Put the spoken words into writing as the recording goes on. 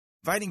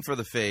Fighting for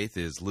the Faith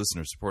is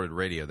listener-supported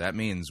radio. That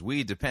means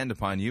we depend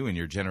upon you and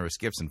your generous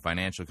gifts and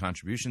financial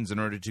contributions in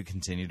order to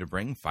continue to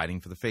bring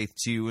Fighting for the Faith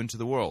to you into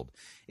the world.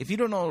 If you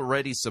don't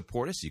already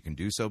support us, you can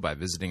do so by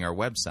visiting our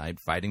website,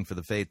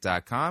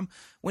 fightingforthefaith.com.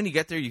 When you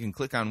get there, you can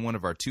click on one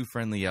of our two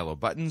friendly yellow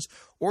buttons,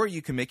 or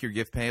you can make your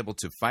gift payable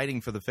to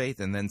Fighting for the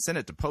Faith and then send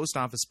it to Post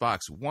Office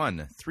Box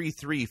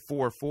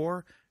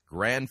 13344,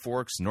 Grand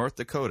Forks, North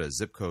Dakota,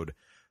 zip code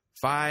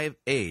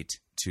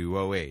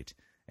 58208.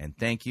 And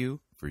thank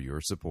you for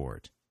your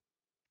support.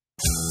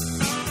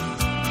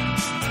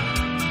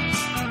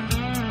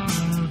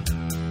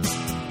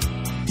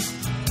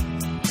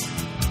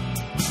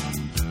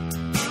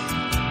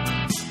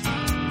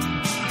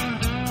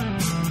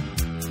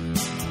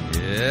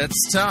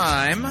 It's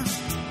time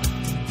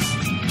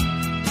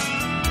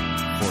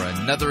for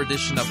another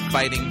edition of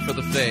Fighting for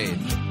the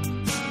Faith.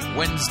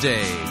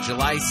 Wednesday,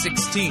 July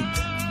 16th,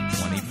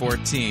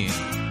 2014.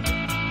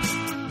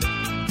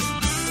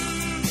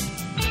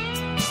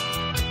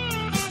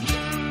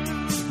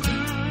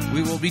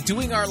 We will be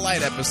doing our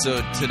light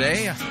episode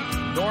today.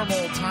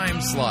 Normal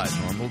time slot,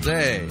 normal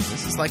day.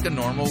 This is like a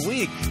normal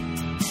week.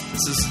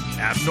 This is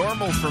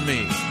abnormal for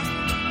me.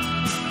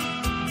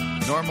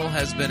 Normal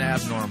has been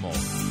abnormal.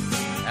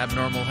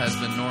 Abnormal has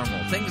been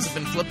normal. Things have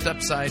been flipped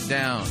upside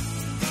down.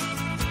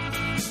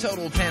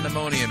 Total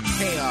pandemonium,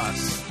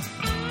 chaos,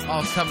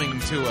 all coming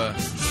to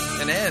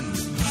an end.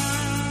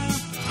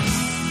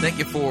 Thank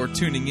you for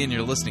tuning in.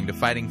 You're listening to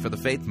Fighting for the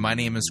Faith. My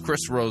name is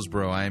Chris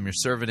Roseborough. I am your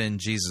servant in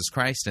Jesus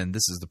Christ, and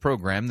this is the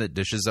program that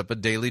dishes up a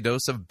daily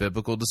dose of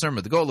biblical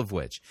discernment, the goal of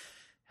which,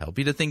 help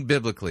you to think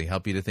biblically,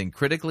 help you to think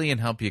critically, and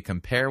help you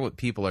compare what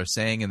people are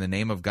saying in the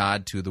name of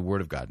God to the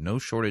Word of God. No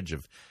shortage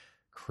of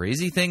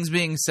crazy things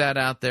being said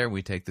out there.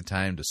 We take the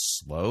time to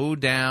slow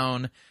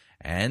down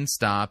and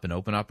stop and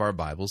open up our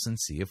Bibles and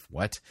see if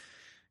what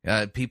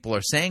people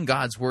are saying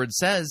God's Word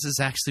says is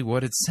actually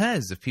what it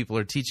says. If people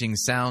are teaching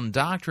sound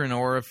doctrine,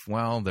 or if,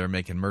 well, they're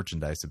making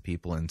merchandise of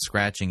people and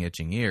scratching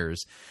itching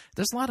ears.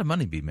 There's a lot of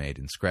money to be made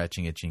in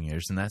scratching itching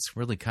ears, and that's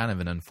really kind of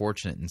an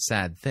unfortunate and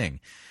sad thing.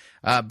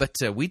 But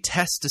we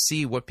test to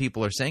see what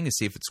people are saying, to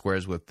see if it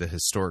squares with the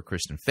historic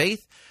Christian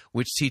faith,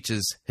 which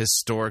teaches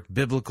historic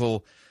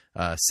biblical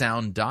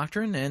sound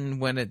doctrine,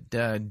 and when it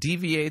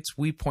deviates,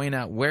 we point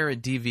out where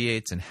it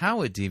deviates and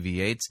how it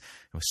deviates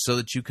so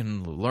that you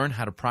can learn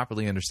how to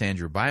properly understand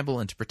your Bible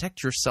and to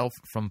protect yourself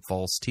from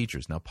false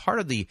teachers. Now, part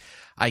of the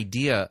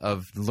idea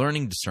of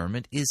learning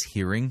discernment is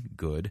hearing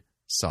good,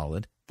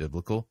 solid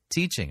biblical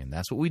teaching, and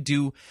that's what we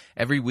do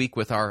every week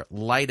with our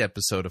light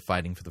episode of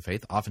Fighting for the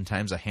Faith.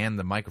 Oftentimes, I hand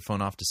the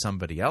microphone off to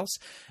somebody else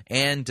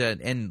and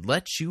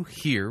let you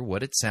hear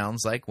what it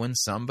sounds like when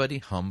somebody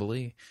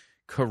humbly,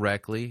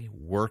 correctly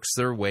works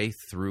their way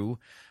through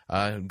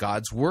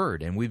God's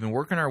Word. And we've been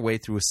working our way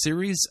through a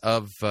series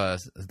of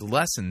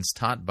lessons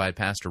taught by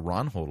Pastor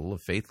Ron Hodel of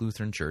Faith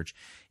Lutheran Church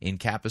in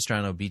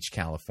Capistrano Beach,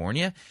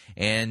 California.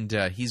 And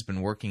he's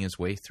been working his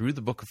way through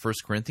the book of 1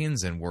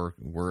 Corinthians, and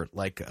we're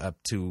like up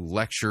to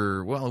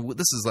lecture, well,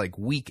 this is like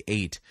week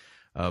 8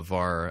 of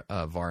our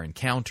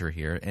encounter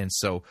here, and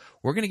so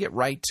we're going to get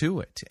right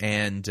to it.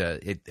 And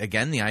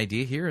again, the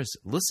idea here is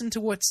listen to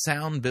what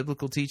sound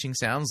biblical teaching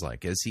sounds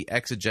like as he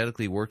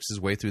exegetically works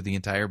his way through the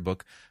entire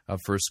book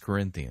of 1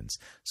 Corinthians.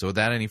 So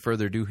without any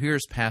further ado,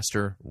 here's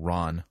Pastor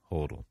Ron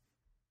Hodel.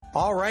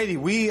 All righty,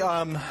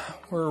 we're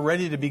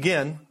ready to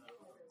begin,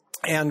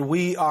 and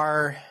we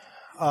are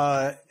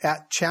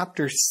at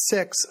chapter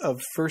 6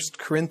 of 1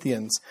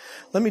 Corinthians.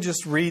 Let me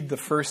just read the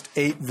first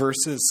 8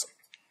 verses.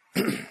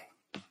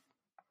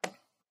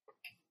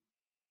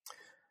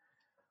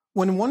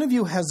 When one of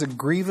you has a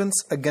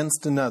grievance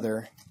against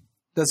another,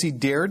 does he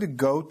dare to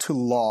go to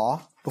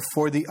law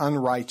before the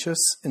unrighteous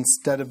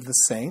instead of the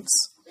saints?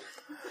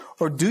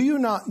 Or do you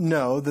not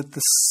know that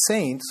the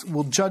saints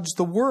will judge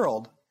the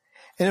world?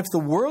 And if the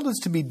world is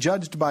to be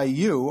judged by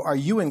you, are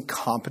you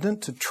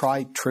incompetent to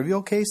try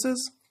trivial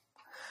cases?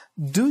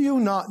 Do you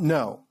not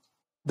know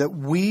that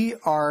we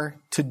are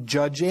to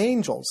judge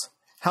angels?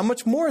 How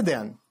much more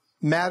then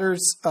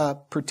matters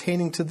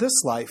pertaining to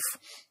this life?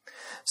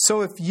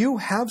 So if you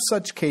have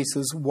such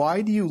cases,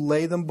 why do you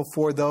lay them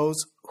before those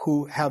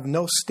who have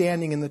no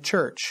standing in the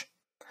church?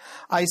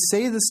 I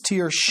say this to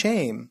your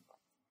shame.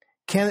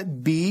 Can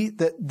it be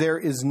that there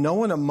is no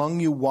one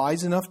among you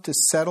wise enough to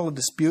settle a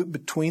dispute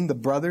between the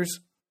brothers,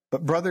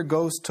 but brother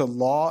goes to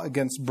law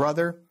against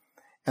brother,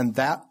 and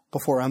that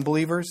before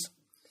unbelievers?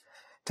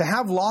 To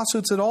have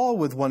lawsuits at all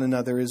with one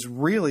another is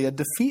really a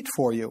defeat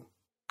for you.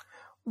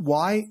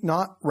 Why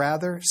not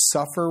rather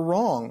suffer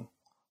wrong?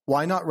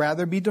 Why not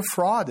rather be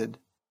defrauded?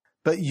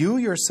 But you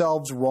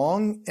yourselves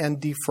wrong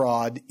and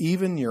defraud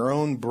even your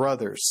own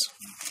brothers.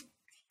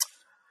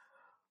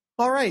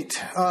 All right.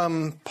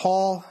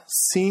 Paul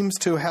seems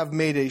to have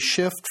made a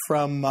shift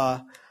from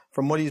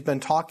what he's been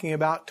talking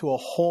about to a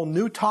whole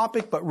new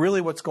topic, but really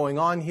what's going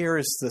on here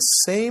is the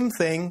same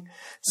thing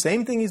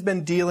he's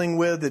been dealing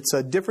with. It's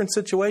a different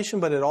situation,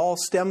 but it all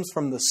stems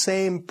from the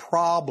same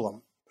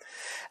problem.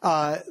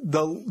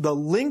 The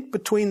link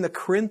between the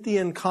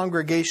Corinthian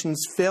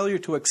congregation's failure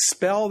to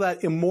expel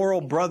that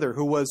immoral brother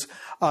who was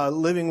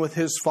living with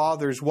his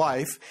father's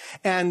wife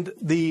and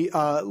the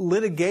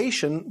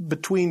litigation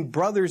between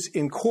brothers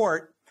in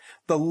court,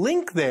 the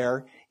link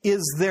there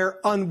is their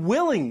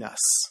unwillingness.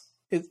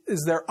 It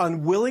is their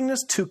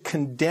unwillingness to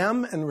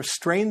condemn and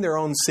restrain their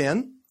own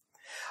sin,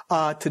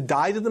 to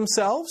die to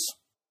themselves,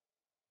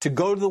 to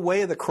go to the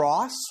way of the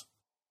cross.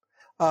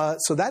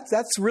 So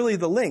that's really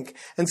the link.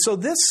 And so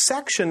this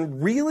section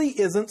really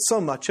isn't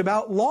so much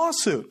about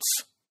lawsuits.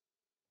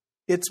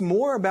 It's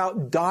more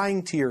about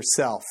dying to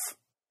yourself.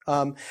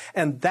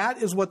 And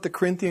that is what the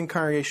Corinthian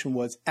congregation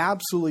was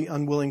absolutely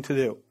unwilling to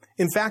do.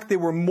 In fact, they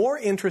were more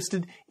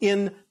interested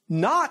in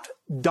not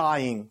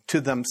dying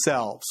to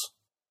themselves.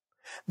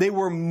 They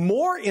were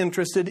more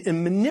interested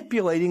in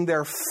manipulating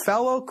their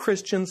fellow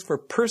Christians for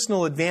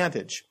personal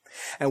advantage.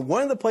 And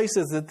one of the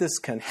places that this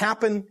can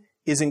happen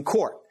is in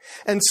court.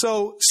 And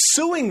so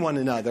suing one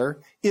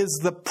another is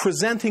the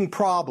presenting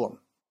problem.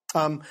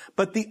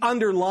 But the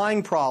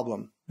underlying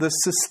problem, the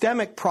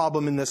systemic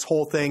problem in this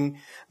whole thing,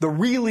 the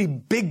really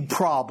big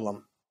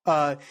problem,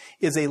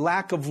 is a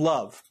lack of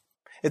love.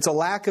 It's a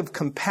lack of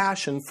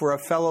compassion for a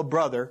fellow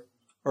brother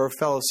or a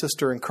fellow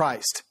sister in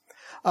Christ.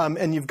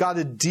 And you've got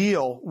to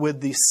deal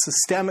with these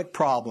systemic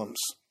problems.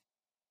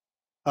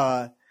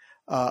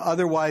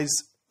 Otherwise,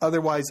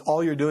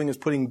 all you're doing is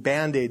putting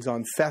Band-Aids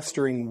on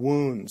festering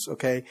wounds,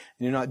 okay? And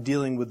you're not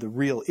dealing with the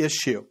real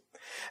issue.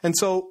 And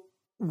so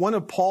one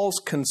of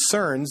Paul's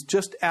concerns,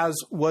 just as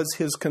was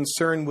his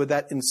concern with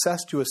that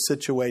incestuous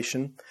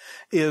situation,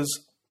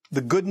 is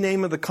the good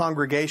name of the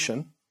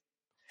congregation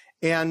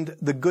and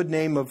the good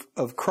name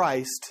of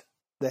Christ,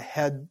 the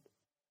head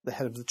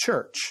of the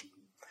church.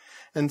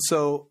 And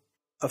so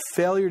a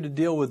failure to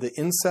deal with the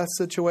incest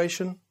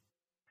situation,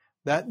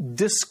 that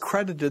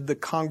discredited the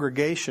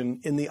congregation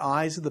in the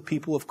eyes of the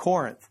people of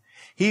Corinth.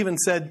 He even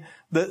said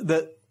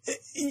that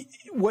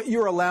what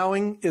you're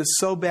allowing is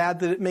so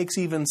bad that it makes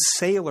even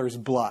sailors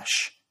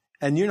blush,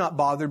 and you're not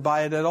bothered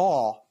by it at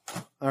all.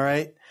 All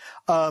right,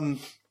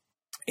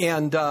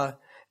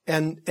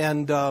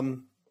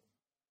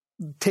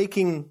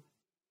 taking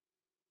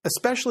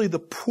especially the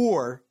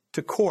poor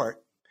to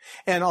court.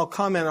 And I'll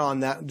comment on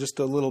that just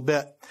a little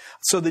bit,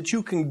 so that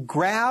you can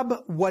grab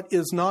what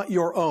is not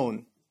your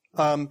own.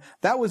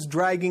 That was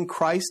dragging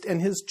Christ and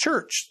his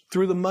church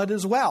through the mud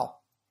as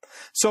well.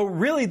 So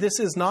really, this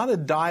is not a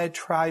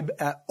diatribe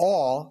at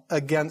all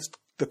against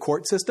the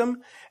court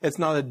system. It's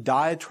not a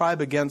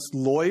diatribe against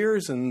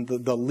lawyers and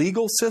the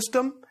legal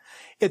system.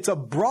 It's a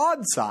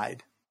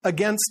broadside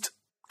against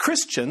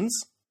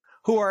Christians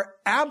who are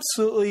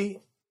absolutely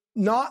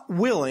not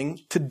willing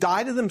to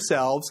die to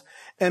themselves,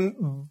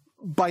 and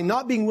by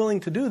not being willing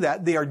to do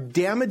that, they are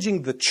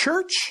damaging the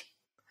church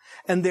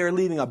and they're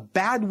leaving a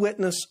bad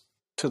witness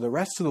to the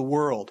rest of the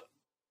world.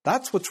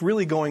 That's what's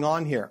really going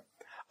on here.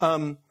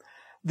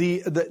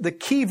 The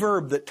key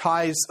verb that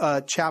ties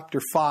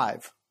chapter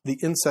 5, the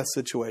incest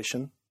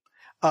situation,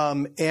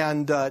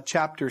 and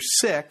chapter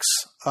 6,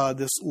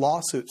 this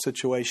lawsuit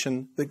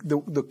situation,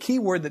 the key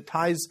word that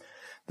ties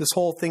this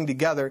whole thing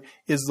together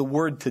is the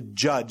word to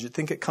judge. I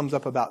think it comes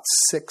up about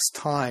 6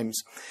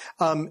 times.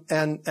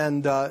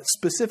 And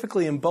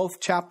specifically in both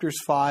chapters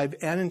 5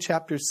 and in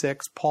chapter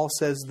 6, Paul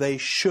says they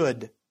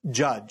should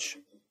judge.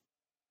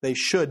 They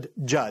should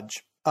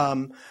judge.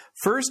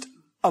 First,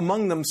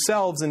 among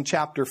themselves in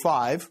chapter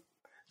 5,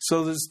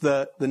 so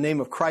that the name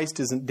of Christ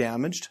isn't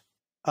damaged,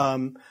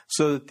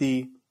 so that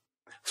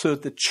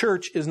the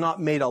church is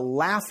not made a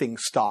laughing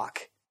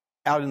stock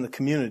out in the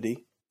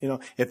community. You know,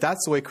 if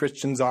that's the way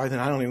Christians are, then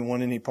I don't even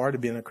want any part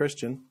of being a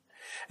Christian.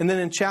 And then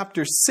in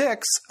chapter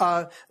 6,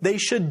 they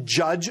should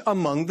judge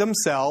among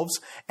themselves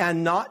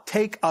and not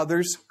take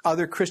other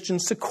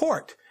Christians to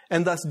court,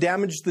 and thus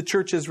damage the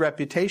church's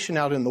reputation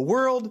out in the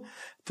world,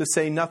 to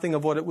say nothing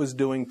of what it was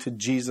doing to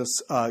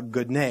Jesus'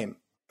 good name.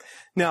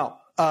 Now,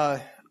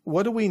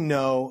 what do we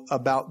know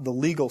about the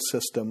legal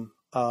system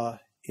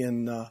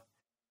in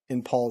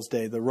Paul's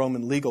day, the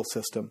Roman legal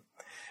system?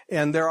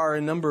 And there are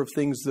a number of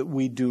things that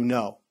we do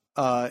know.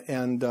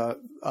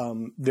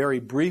 Very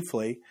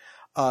briefly,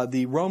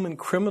 the Roman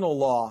criminal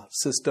law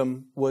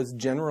system was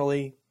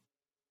generally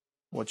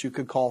what you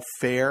could call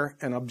fair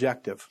and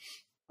objective.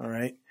 All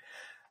right.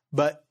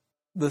 But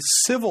the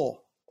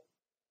civil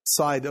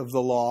side of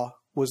the law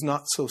was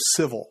not so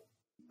civil.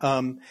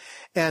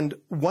 And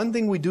one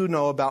thing we do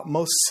know about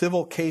most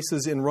civil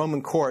cases in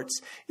Roman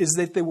courts is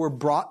that they were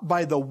brought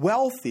by the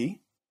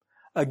wealthy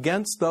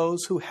against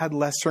those who had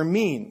lesser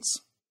means.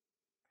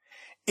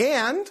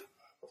 And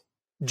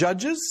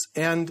judges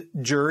and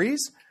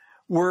juries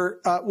were,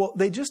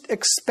 they just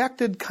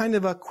expected kind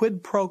of a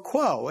quid pro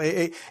quo,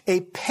 a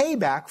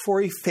payback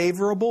for a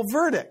favorable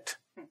verdict.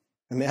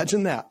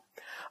 Imagine that.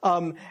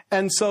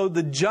 And so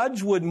the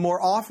judge would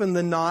more often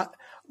than not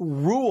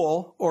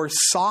rule or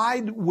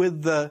side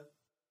with the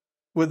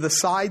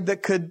side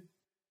that could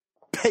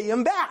pay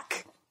him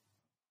back.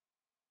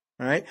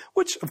 All right?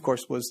 Which, of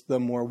course, was the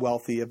more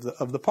wealthy of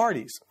the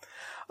parties.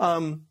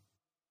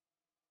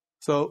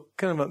 So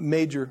kind of a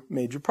major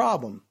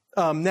problem.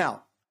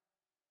 Now,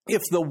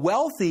 if the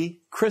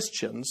wealthy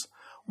Christians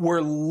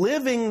were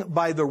living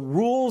by the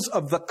rules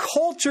of the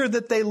culture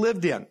that they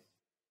lived in,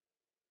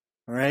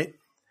 all right?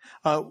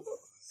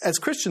 As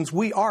Christians,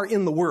 we are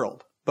in the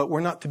world, but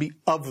we're not to be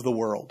of the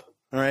world,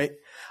 all right?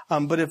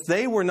 But if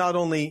they were not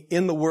only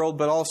in the world,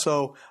 but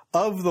also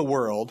of the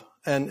world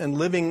and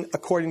living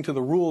according to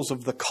the rules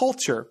of the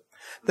culture,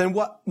 then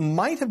what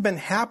might have been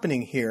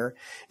happening here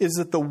is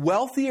that the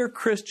wealthier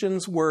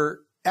Christians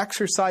were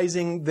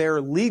exercising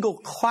their legal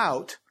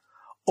clout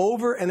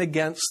over and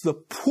against the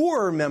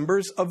poorer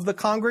members of the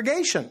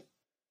congregation.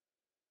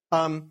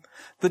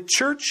 The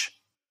church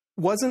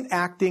wasn't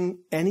acting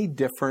any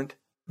different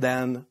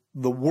than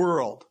the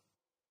world.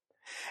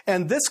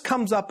 And this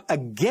comes up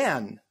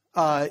again.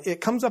 It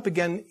comes up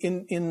again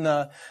in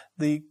the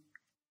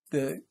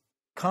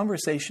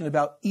conversation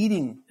about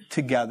eating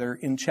together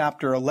in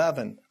chapter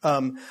 11.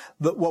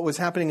 What was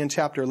happening in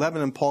chapter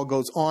 11, and Paul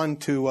goes on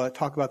to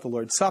talk about the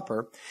Lord's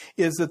Supper,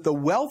 is that the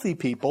wealthy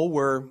people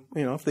were,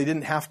 if they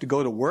didn't have to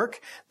go to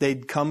work,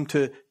 they'd come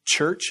to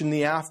church in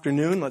the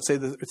afternoon. Let's say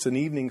that it's an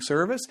evening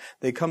service.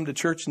 They'd come to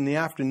church in the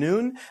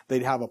afternoon.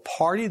 They'd have a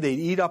party. They'd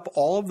eat up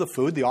all of the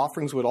food. The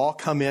offerings would all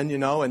come in,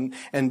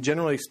 and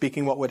generally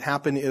speaking, what would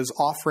happen is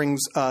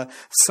offerings,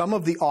 some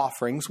of the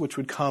offerings, which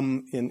would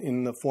come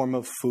in the form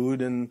of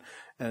food and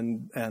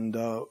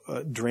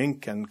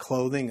drink and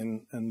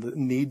clothing and the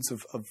needs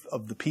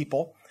of the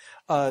people.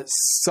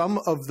 Some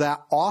of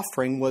that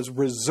offering was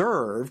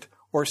reserved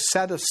or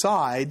set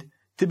aside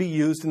to be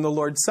used in the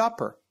Lord's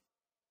Supper.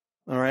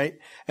 All right.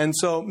 And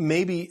so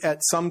maybe at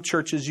some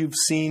churches you've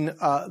seen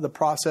the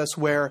process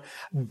where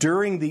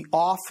during the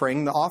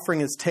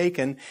offering is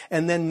taken,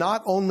 and then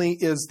not only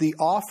is the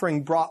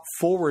offering brought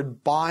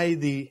forward by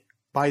the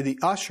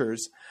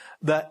ushers,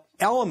 the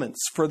elements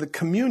for the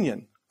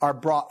communion are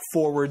brought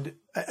forward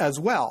as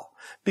well,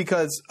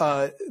 because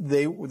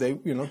they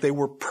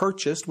were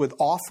purchased with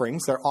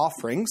offerings, their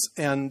offerings,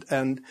 and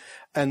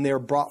they're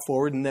brought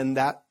forward, and then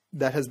that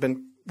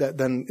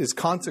then is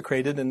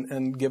consecrated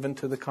and given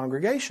to the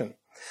congregation.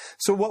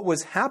 So what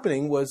was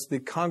happening was the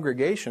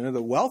congregation, or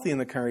the wealthy in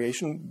the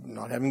congregation,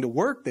 not having to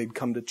work, they'd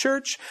come to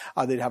church,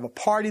 they'd have a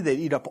party, they'd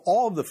eat up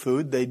all of the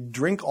food, they'd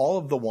drink all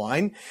of the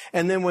wine,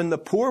 and then when the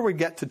poor would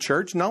get to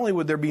church, not only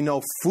would there be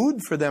no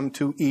food for them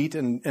to eat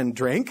and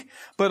drink,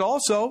 but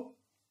also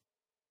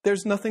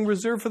there's nothing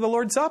reserved for the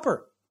Lord's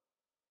Supper.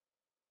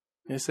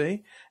 You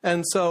see?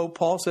 And so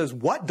Paul says,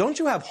 what? Don't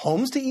you have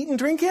homes to eat and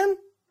drink in?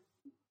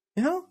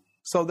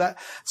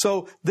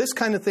 So this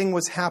kind of thing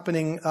was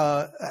happening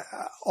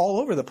all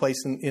over the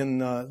place in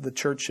the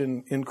church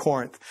in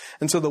Corinth,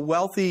 and so the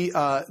wealthy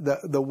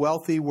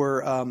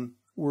were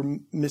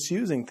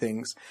misusing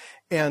things,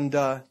 and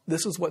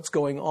this is what's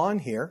going on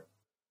here.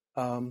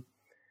 The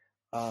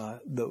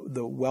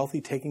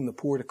wealthy taking the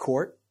poor to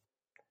court,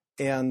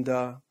 and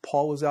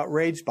Paul was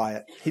outraged by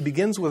it. He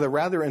begins with a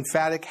rather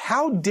emphatic,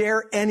 "How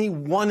dare any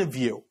one of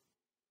you?"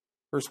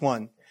 Verse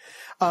 1.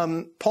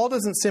 Paul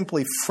doesn't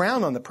simply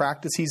frown on the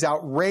practice, he's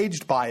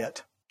outraged by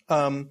it.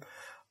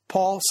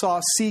 Paul saw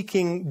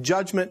seeking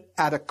judgment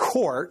at a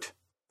court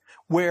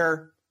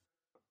where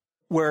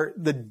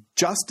the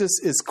justice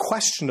is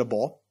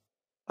questionable,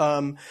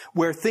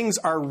 where things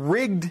are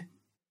rigged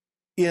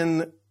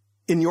in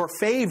your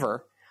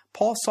favor.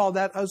 Paul saw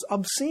that as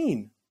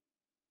obscene.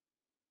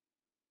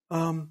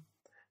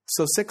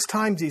 So 6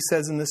 times he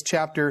says in this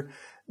chapter,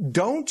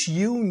 "Don't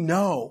you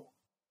know?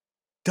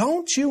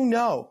 Don't you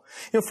know?"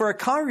 For a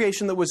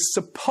congregation that was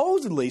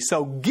supposedly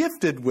so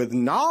gifted with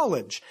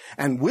knowledge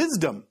and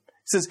wisdom,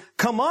 he says,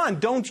 come on,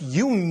 don't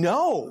you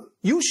know?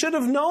 You should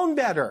have known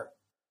better.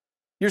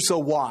 You're so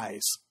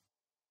wise.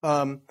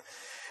 And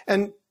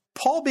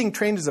Paul, being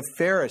trained as a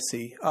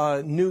Pharisee,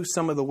 knew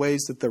some of the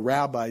ways that the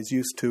rabbis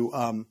used to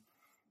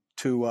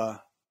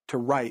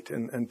write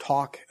and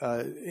talk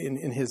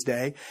in his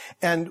day.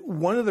 And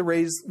one of the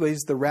ways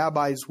the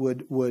rabbis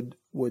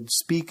would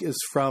speak is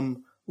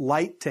from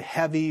light to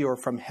heavy, or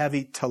from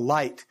heavy to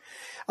light,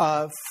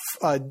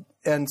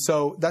 and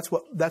so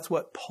that's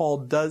what Paul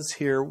does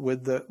here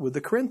with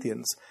the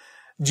Corinthians.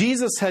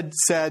 Jesus had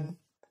said,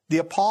 "The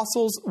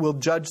apostles will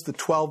judge the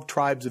 12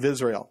 tribes of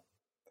Israel,"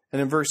 and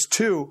in verse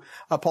 2,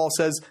 Paul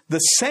says, "The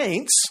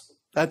saints,"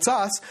 that's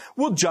us,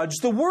 "will judge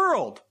the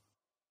world."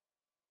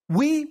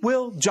 We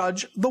will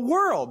judge the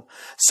world.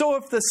 So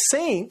if the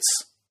saints,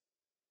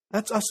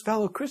 that's us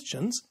fellow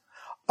Christians,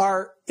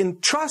 are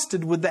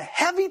entrusted with the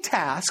heavy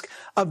task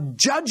of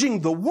judging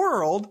the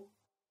world,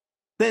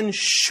 then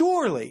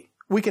surely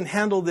we can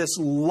handle this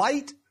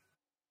light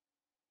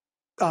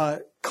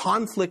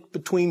conflict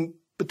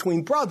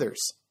between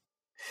brothers.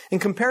 In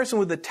comparison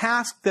with the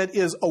task that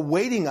is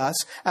awaiting us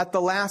at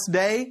the last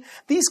day,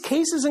 these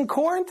cases in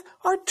Corinth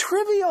are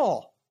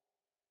trivial.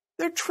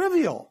 They're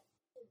trivial.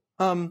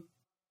 From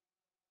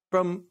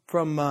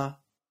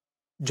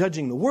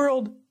judging the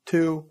world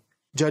to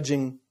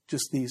judging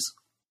just these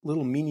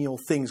little menial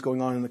things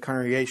going on in the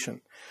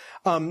congregation.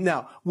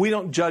 Now, we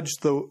don't judge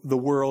the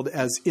world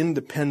as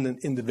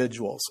independent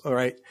individuals, all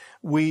right?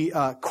 We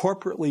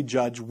corporately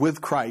judge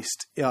with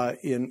Christ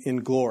in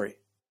glory,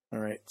 all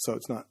right? So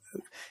it's not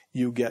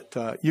you get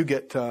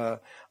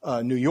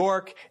New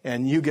York,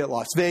 and you get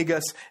Las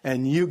Vegas,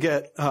 and you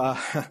get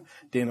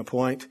Dana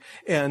Point,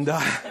 and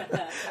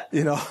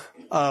no.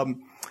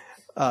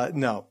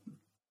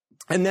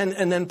 And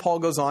then Paul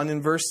goes on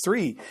in verse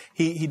 3.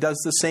 He does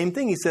the same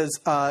thing. He says,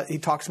 he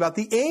talks about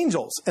the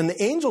angels. And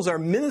the angels are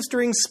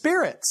ministering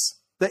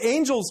spirits. The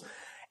angels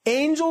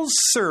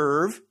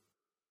serve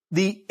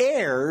the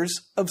heirs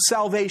of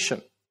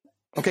salvation.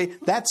 Okay,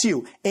 that's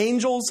you.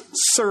 Angels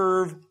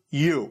serve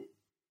you.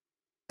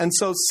 And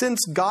so since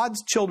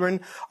God's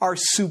children are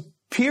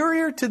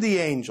superior to the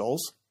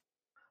angels,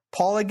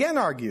 Paul again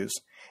argues,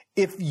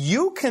 if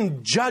you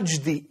can judge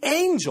the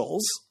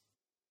angels,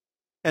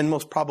 and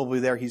most probably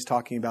there he's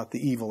talking about the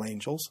evil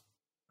angels,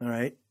 all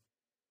right?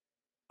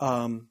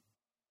 Can't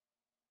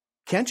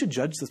you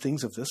judge the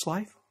things of this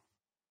life?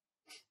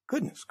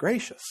 Goodness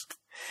gracious.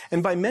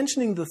 And by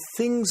mentioning the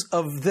things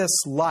of this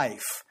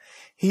life,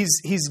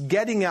 he's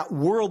getting at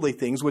worldly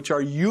things, which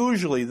are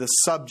usually the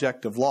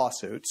subject of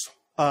lawsuits.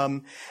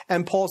 And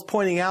Paul's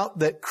pointing out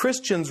that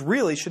Christians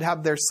really should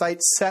have their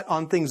sights set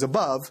on things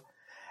above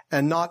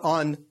and not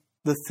on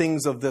the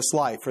things of this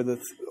life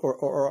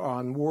or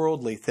on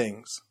worldly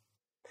things.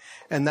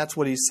 And that's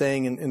what he's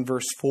saying in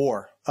verse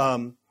 4.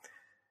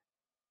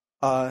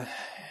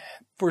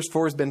 Verse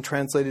 4 has been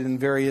translated in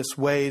various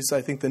ways.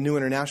 I think the New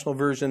International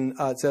Version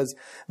says,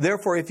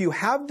 therefore, if you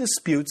have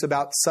disputes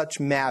about such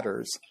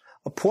matters,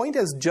 appoint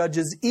as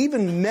judges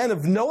even men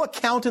of no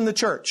account in the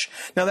church.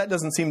 Now, that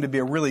doesn't seem to be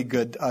a really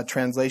good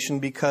translation,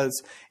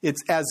 because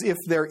it's as if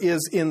there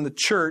is in the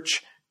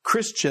church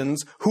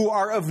Christians who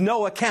are of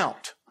no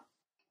account.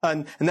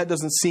 And that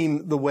doesn't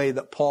seem the way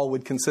that Paul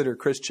would consider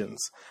Christians.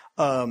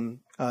 He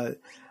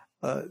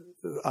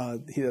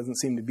doesn't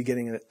seem to be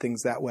getting at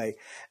things that way.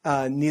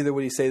 Neither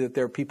would he say that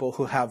there are people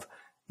who have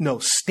no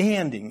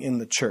standing in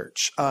the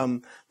church.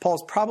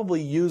 Paul's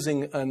probably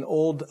using an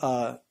old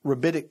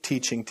rabbinic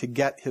teaching to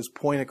get his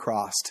point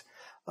across.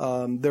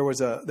 There was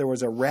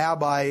a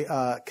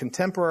rabbi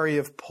contemporary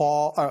of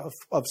Paul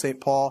of St.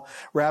 Paul,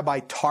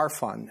 Rabbi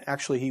Tarfon.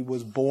 Actually, he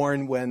was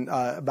born when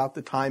about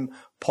the time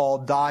Paul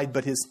died,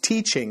 but his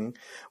teaching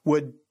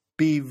would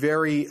be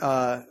very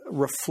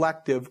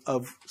reflective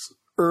of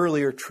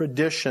earlier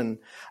tradition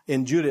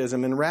in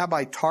Judaism. And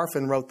Rabbi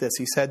Tarfon wrote this.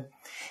 He said,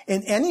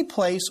 in any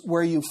place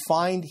where you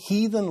find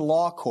heathen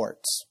law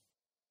courts,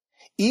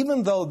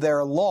 even though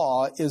their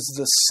law is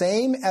the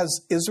same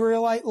as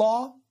Israelite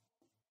law,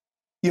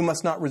 you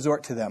must not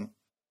resort to them.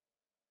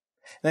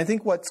 And I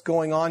think what's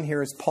going on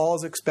here is Paul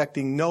is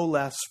expecting no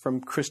less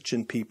from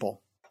Christian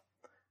people.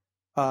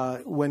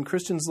 When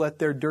Christians let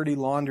their dirty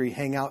laundry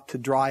hang out to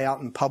dry out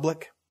in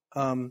public,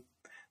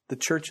 the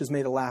church is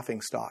made a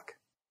laughingstock.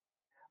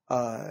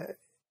 And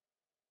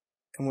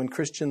when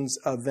Christians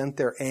vent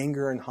their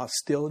anger and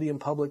hostility in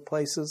public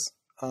places,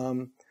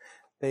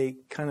 they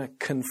kind of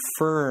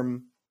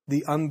confirm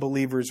the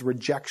unbeliever's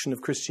rejection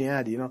of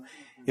Christianity. You know,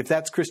 if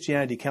that's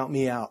Christianity, count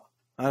me out.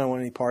 I don't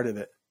want any part of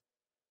it.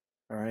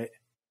 All right.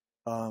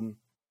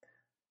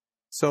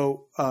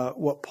 So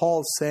what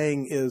Paul's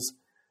saying is,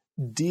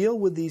 deal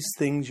with these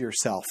things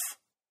yourself.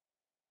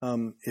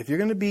 If you're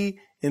going to be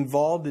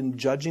involved in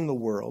judging the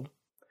world,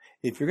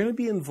 if you're going to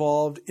be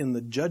involved in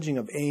the judging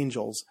of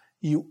angels,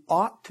 you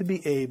ought to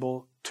be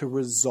able to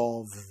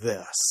resolve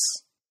this.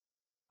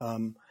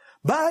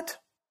 But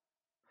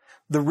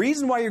the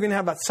reason why you're going to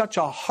have such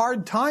a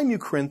hard time, you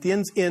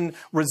Corinthians, in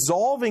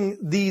resolving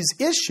these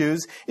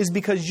issues is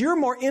because you're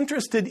more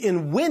interested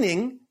in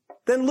winning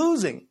than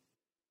losing.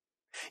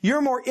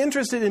 You're more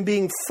interested in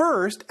being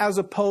first as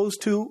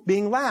opposed to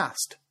being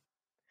last.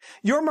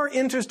 You're more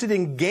interested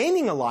in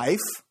gaining a life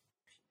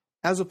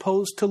as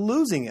opposed to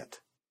losing it.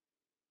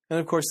 And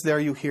of course, there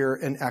you hear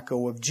an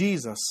echo of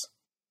Jesus.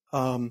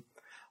 For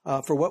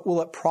what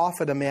will it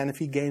profit a man if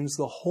he gains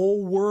the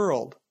whole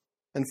world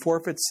and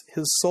forfeits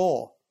his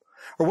soul?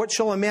 Or what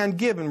shall a man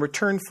give in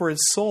return for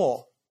his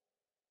soul?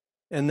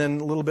 And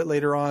then a little bit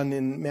later on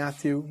in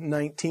Matthew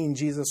 19,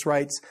 Jesus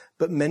writes,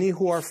 but many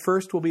who are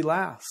first will be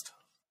last,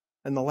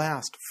 and the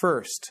last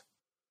first.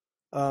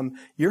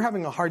 You're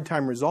having a hard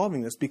time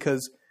resolving this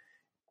because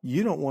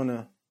you don't want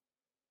to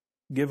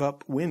give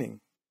up winning.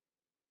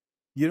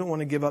 You don't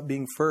want to give up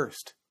being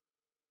first.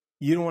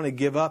 You don't want to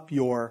give up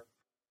your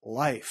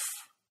life.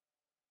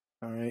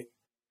 All right?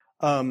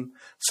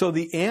 So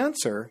the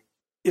answer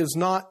is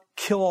not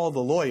kill all the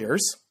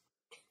lawyers.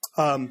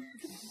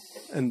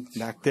 And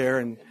back there,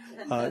 and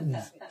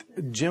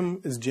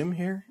Jim, is Jim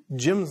here?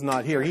 Jim's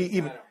not here.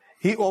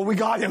 Well, we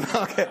got him.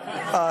 Okay.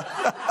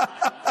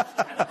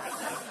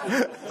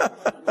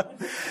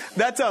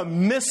 That's a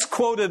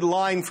misquoted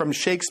line from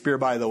Shakespeare,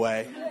 by the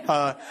way.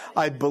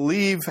 I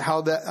believe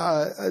how that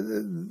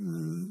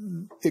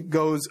it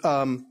goes.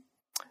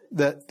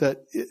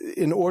 That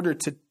in order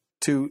to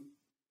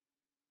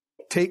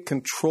take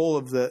control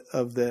of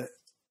the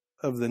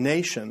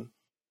nation,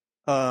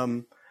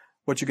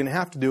 What you're going to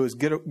have to do is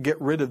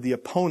get rid of the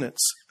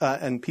opponents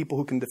and people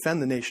who can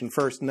defend the nation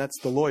first, and that's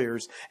the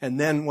lawyers. And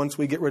then once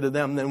we get rid of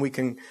them, then we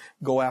can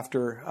go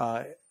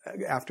after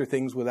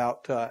things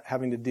without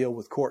having to deal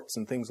with courts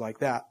and things like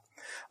that.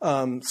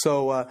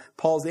 So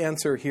Paul's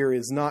answer here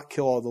is not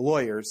kill all the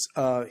lawyers.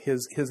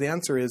 His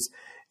answer is,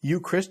 you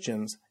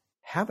Christians,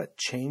 have a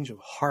change of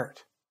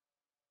heart.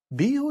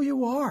 Be who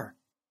you are.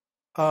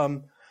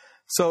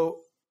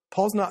 So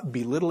Paul's not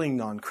belittling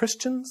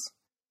non-Christians.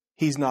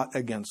 He's not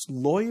against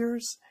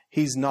lawyers.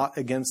 He's not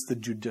against the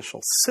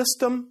judicial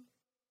system.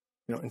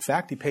 In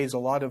fact, he pays a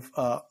lot of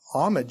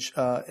homage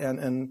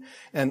and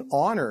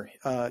honor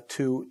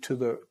to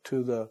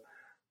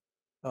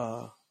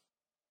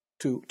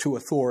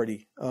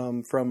authority.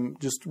 From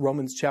just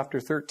Romans chapter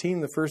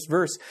 13, the first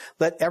verse,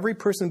 let every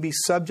person be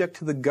subject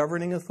to the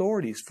governing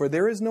authorities, for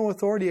there is no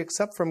authority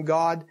except from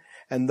God,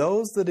 and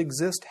those that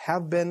exist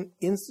have been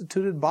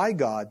instituted by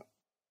God.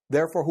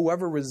 Therefore,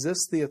 whoever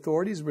resists the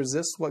authorities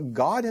resists what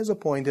God has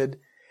appointed,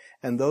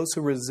 and those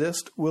who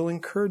resist will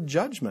incur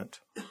judgment.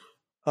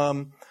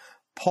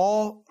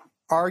 Paul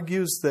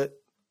argues that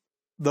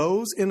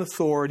those in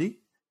authority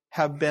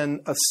have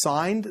been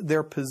assigned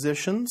their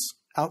positions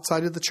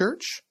outside of the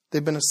church.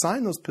 They've been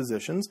assigned those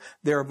positions,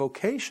 their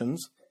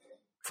vocations,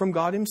 from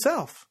God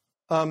himself.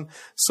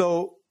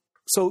 So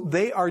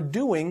they are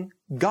doing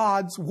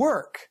God's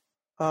work.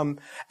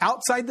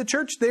 Outside the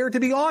church, they are to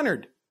be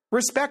honored,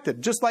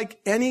 respected, just like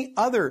any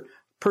other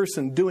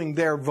person doing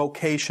their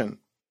vocation.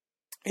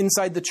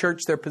 Inside the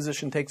church, their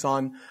position takes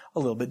on a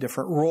little bit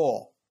different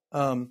role.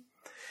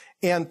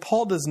 And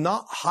Paul does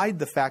not hide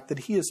the fact that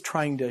he is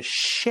trying to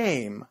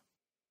shame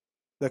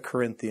the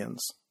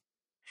Corinthians.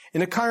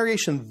 In a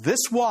congregation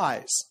this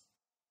wise,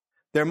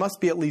 there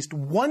must be at least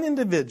one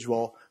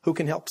individual who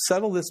can help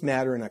settle this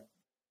matter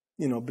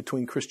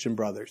between Christian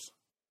brothers.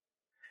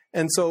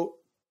 And so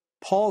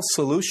Paul's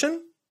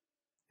solution,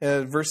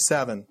 verse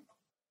 7,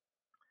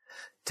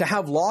 to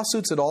have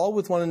lawsuits at all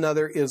with one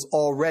another is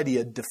already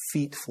a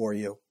defeat for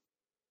you.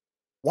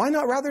 Why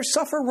not rather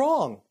suffer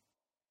wrong?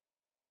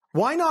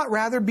 Why not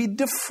rather be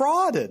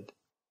defrauded?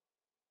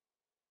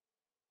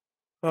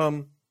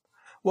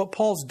 What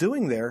Paul's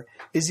doing there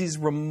is he's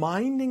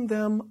reminding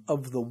them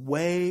of the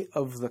way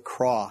of the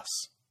cross.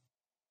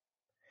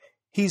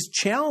 He's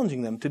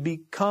challenging them to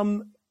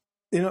become,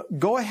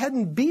 go ahead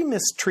and be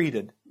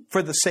mistreated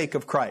for the sake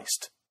of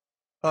Christ.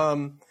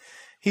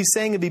 He's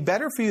saying it'd be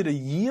better for you to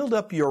yield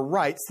up your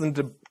rights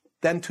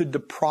than to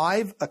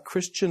deprive a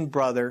Christian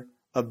brother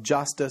of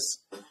justice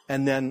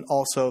and then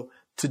also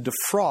to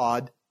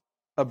defraud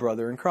a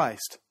brother in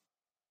Christ.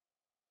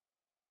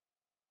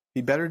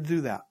 Be better to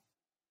do that.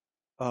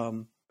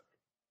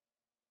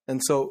 And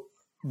so,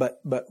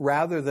 but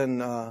rather than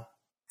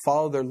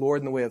follow their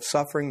Lord in the way of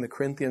suffering, the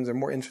Corinthians are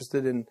more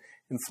interested in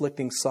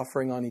inflicting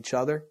suffering on each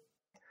other,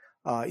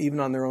 even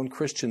on their own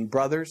Christian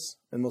brothers,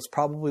 and most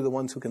probably the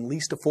ones who can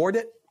least afford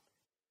it,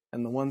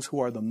 and the ones who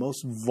are the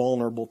most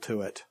vulnerable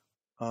to it.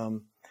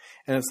 And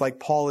it's like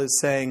Paul is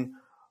saying,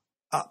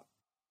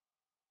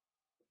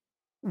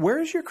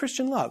 where's your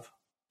Christian love?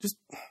 Just,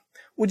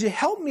 would you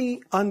help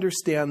me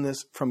understand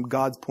this from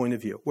God's point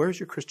of view? Where's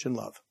your Christian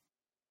love?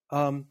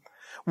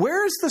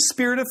 Where is the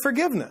spirit of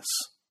forgiveness?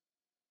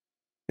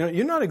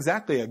 You're not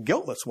exactly a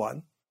guiltless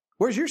one.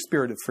 Where's your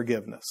spirit of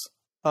forgiveness?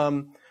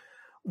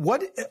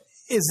 What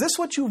is this?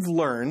 What you've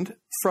learned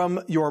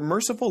from your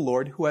merciful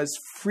Lord, who has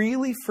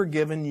freely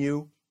forgiven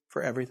you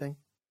for everything?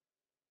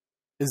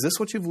 Is this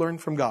what you've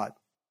learned from God?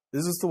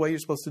 This is the way you're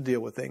supposed to deal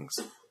with things.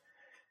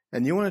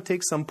 And you want to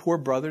take some poor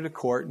brother to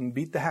court and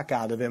beat the heck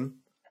out of him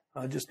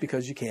just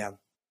because you can.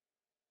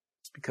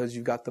 Just because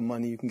you've got the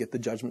money, you can get the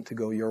judgment to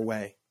go your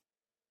way.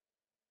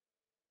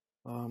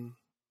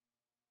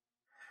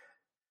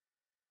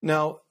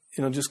 Now,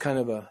 just kind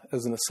of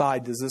as an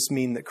aside, does this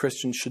mean that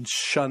Christians should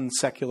shun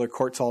secular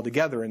courts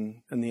altogether?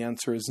 And the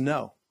answer is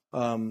no.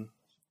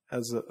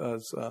 As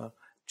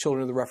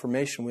children of the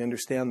Reformation, we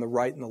understand the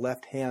right and the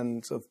left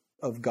hands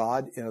of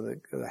God,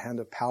 the hand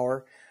of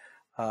power,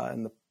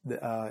 and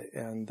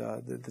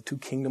the two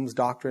kingdoms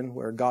doctrine,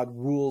 where God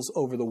rules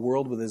over the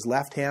world with his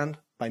left hand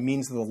by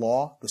means of the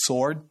law, the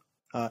sword,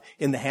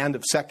 in the hand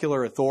of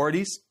secular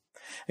authorities.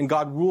 And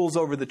God rules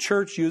over the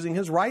church using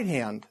his right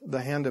hand,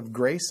 the hand of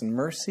grace and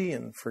mercy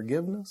and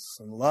forgiveness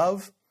and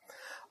love.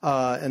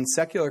 And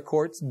secular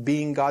courts,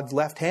 being God's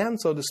left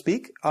hand, so to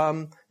speak,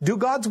 do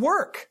God's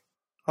work.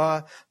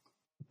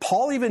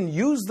 Paul even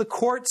used the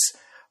courts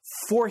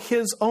for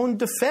his own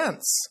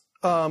defense.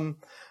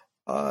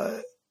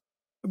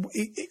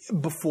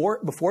 Before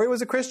he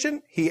was a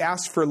Christian, he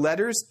asked for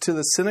letters to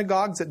the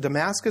synagogues at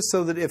Damascus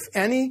so that if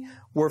any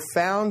were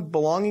found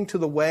belonging to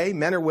the way,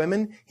 men or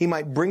women, he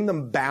might bring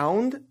them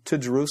bound to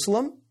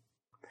Jerusalem.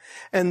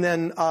 And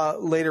then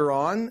later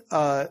on,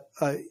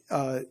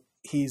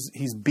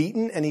 he's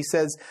beaten, and he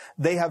says,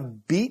 they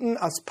have beaten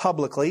us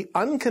publicly,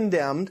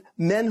 uncondemned,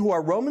 men who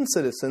are Roman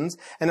citizens,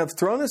 and have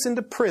thrown us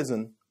into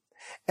prison.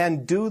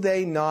 And do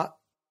they now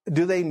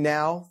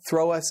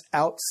throw us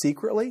out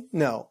secretly?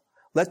 No.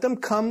 Let them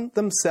come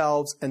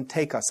themselves and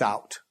take us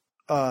out.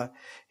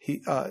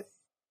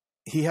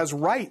 he has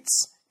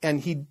rights, and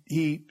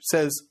he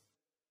says,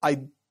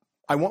 I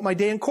want my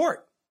day in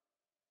court.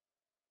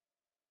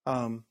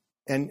 And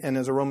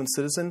as a Roman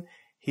citizen,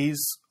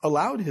 he's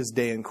allowed his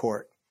day in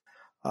court.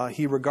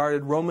 He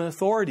regarded Roman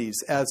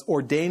authorities as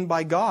ordained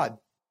by God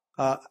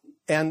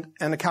and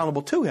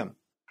accountable to him.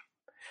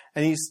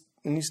 And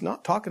he's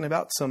not talking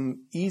about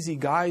some easy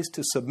guys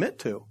to submit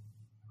to.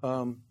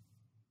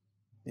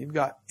 You've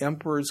got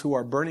emperors who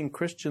are burning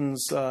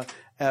Christians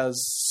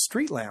as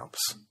street lamps,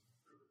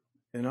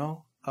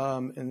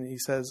 and he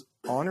says,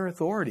 honor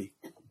authority.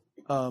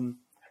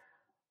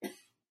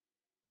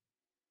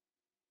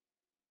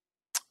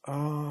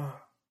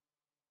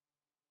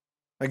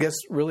 I guess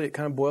really it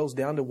kind of boils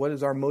down to what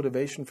is our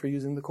motivation for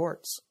using the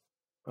courts.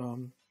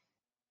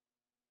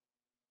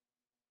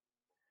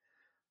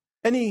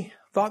 Any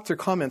thoughts or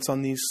comments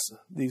on these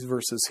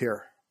verses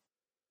here?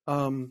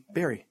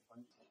 Barry?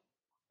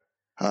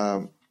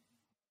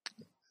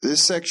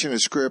 This section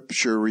of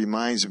Scripture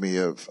reminds me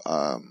of,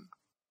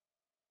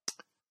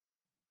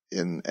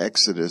 in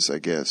Exodus, I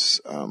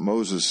guess,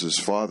 Moses'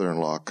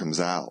 father-in-law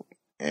comes out,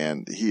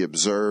 and he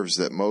observes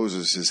that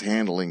Moses is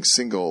handling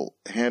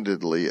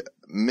single-handedly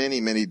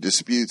many, many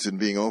disputes and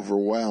being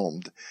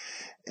overwhelmed.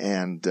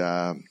 And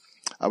I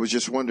was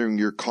just wondering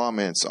your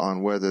comments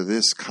on whether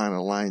this kind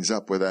of lines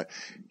up with that.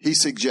 He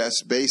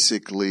suggests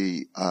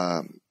basically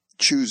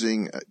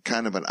choosing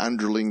kind of an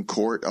underling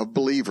court of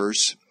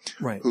believers,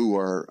 right, who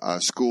are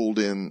schooled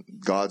in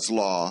God's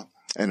law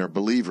and are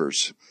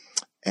believers.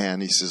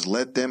 And he says,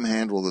 let them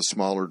handle the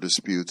smaller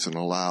disputes and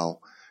allow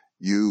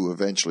you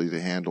eventually to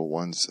handle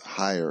ones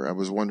higher. I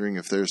was wondering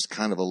if there's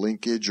kind of a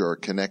linkage or a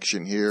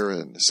connection here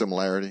and a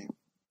similarity.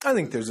 I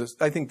think there's a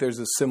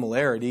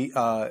similarity.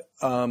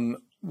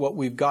 What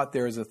we've got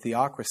there is a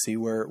theocracy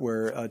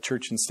where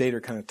church and state are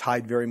kind of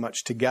tied very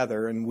much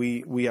together, and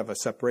we have a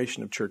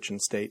separation of church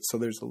and state. So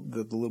there's a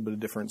little bit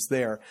of difference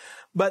there,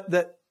 but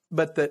that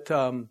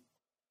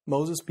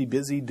Moses be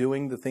busy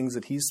doing the things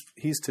that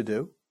he's to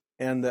do,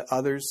 and that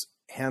others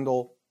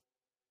handle,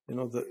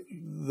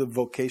 the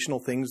vocational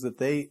things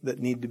that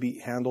need to be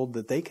handled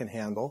that they can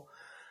handle,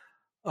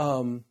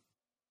 and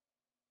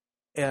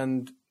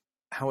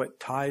how it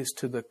ties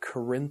to the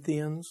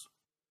Corinthians.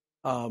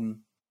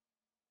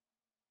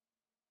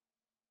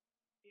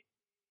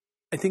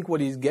 I think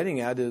what he's getting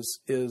at is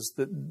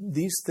that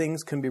these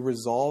things can be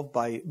resolved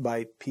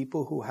by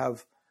people who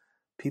have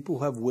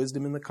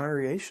wisdom in the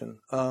congregation.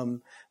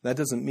 That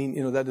doesn't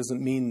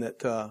mean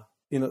that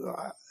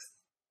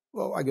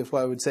well, I guess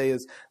what I would say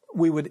is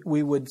we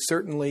would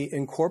certainly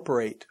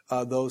incorporate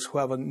those who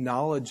have a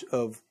knowledge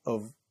of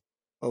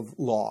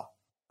law,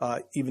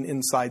 even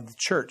inside the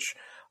church,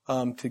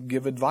 to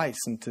give advice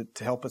and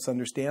to help us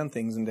understand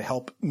things and to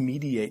help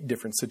mediate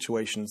different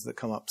situations that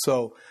come up.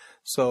 So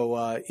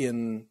I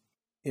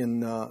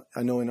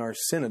know in our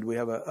synod we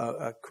have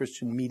a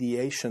Christian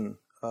mediation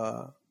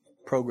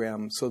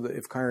program, so that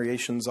if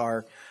congregations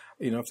are,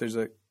 if there's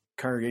a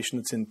congregation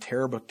that's in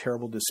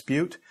terrible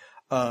dispute,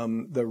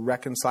 the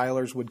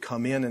reconcilers would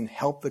come in and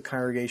help the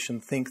congregation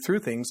think through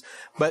things.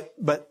 But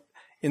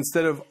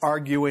instead of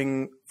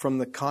arguing from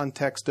the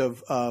context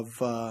of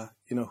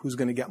who's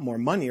going to get more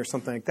money or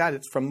something like that,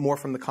 it's more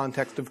from the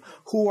context of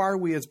who are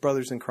we as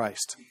brothers in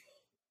Christ,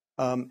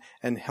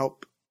 and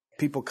help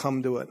people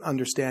come to an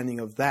understanding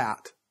of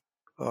that,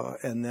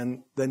 and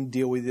then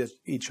deal with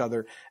each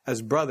other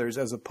as brothers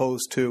as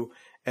opposed to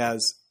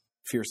as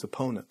fierce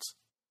opponents.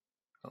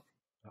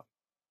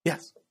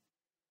 Yes.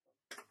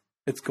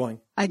 It's going.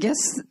 I guess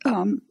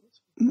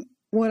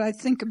what I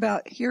think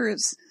about here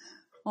is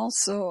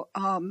also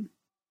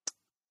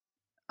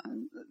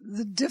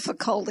the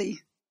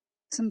difficulty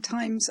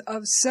sometimes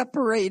of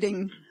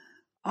separating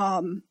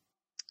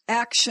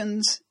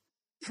actions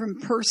from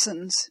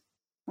persons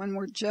when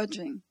we're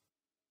judging.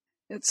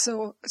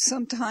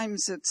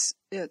 Sometimes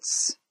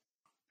it's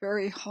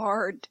very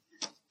hard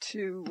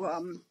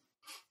to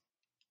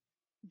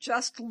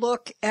just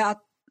look at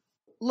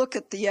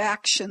the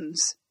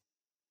actions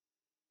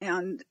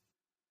and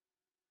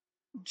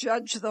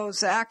judge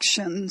those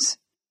actions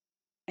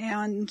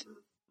and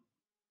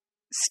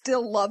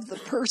still love the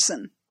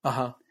person.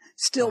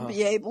 Still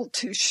be able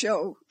to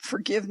show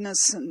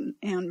forgiveness and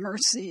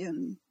mercy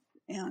and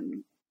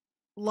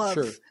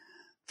love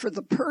for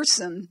the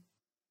person,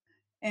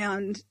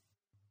 and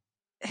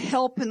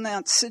help in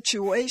that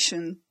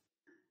situation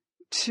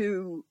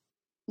to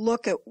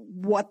look at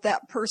what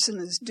that person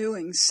is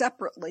doing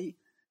separately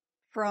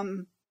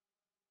from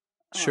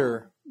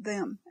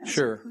them as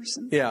a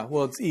person. Yeah,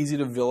 well, it's easy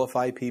to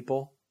vilify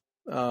people.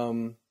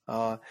 And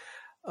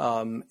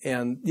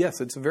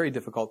yes, it's a very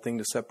difficult thing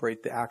to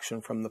separate the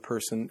action from the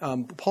person.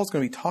 Paul's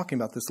going to be talking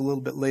about this a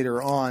little bit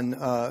later on,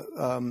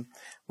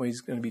 when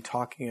he's going to be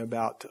talking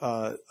about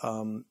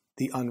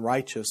the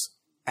unrighteous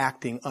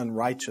acting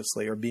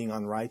unrighteously, or being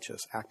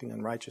unrighteous, acting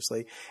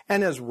unrighteously.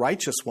 And as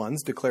righteous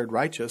ones, declared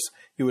righteous,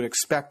 you would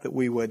expect that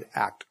we would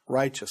act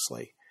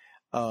righteously.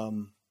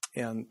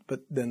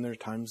 But then there are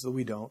times that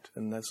we don't,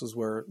 and this is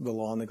where the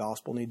law and the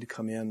gospel need to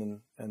come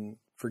in, and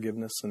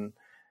forgiveness and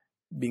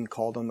being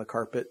called on the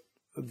carpet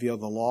via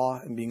the law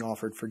and being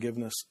offered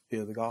forgiveness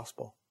via the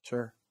gospel.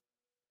 Sure.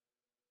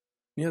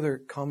 Any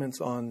other comments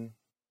on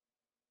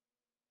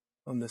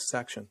this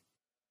section?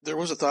 There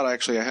was a thought I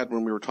had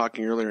when we were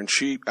talking earlier, and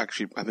she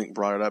actually, I think,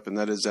 brought it up, and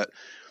that is that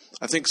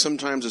I think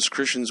sometimes as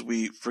Christians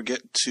we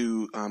forget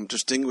to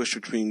distinguish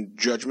between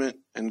judgment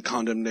and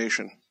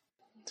condemnation.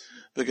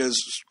 Because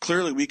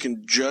clearly we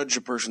can judge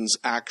a person's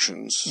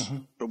actions,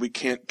 but we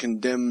can't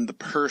condemn the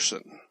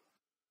person,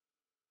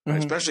 right?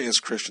 Especially as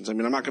Christians. I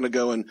mean, I'm not going to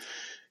go and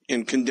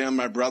condemn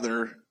my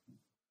brother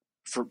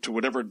to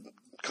whatever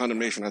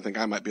condemnation I think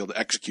I might be able to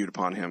execute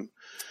upon him.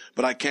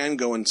 But I can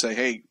go and say,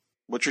 hey,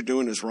 what you're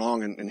doing is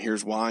wrong, and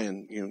here's why,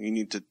 and you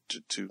need to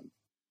do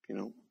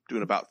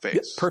an about face.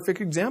 Yeah,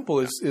 perfect example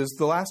is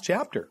the last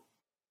chapter.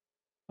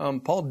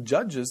 Paul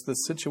judges the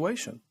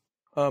situation.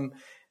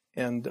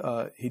 And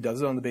he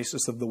does it on the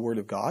basis of the Word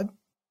of God,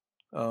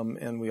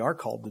 and we are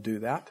called to do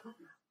that.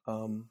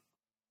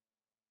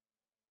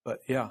 But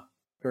yeah,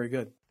 very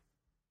good.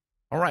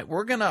 All right,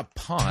 we're going to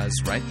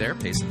pause right there,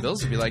 pay some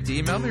bills. If you'd like to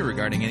email me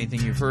regarding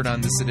anything you've heard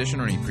on this edition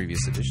or any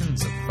previous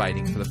editions of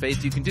Fighting for the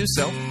Faith, you can do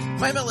so.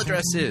 My email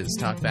address is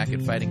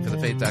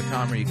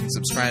talkback@fightingforthefaith.com, or you can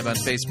subscribe on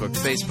Facebook,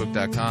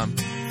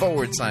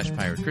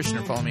 facebook.com/Pirate Christian,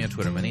 or follow me on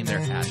Twitter. My name there,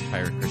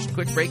 @Pirate Christian.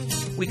 Quick break.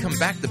 We come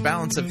back, the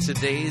balance of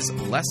today's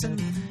lesson,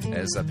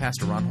 as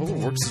Pastor Ron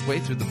Hodel works his way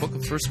through the book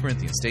of 1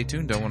 Corinthians. Stay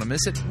tuned, don't want to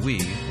miss it. We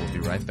will be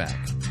right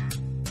back.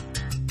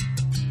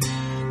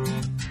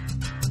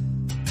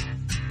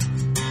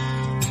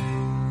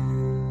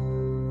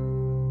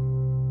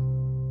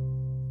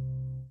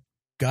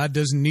 God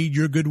doesn't need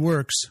your good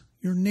works.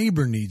 Your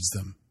neighbor needs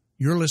them.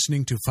 You're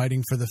listening to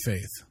Fighting for the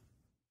Faith.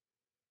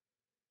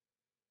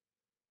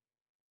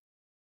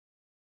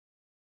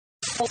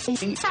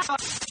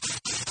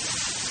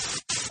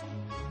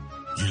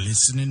 You're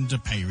listening to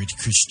Pirate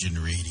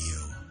Christian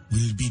Radio.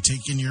 We'll be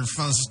taking your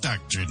false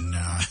doctrine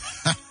now.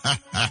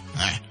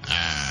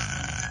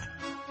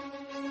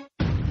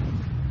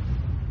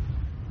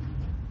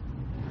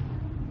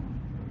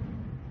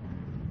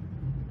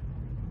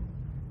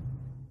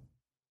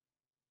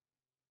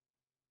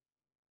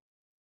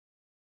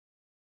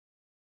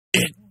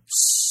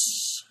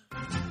 It's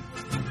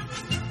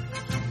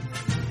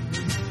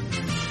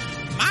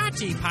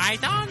Monty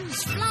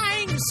Python's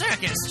Flying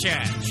Circus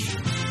Church.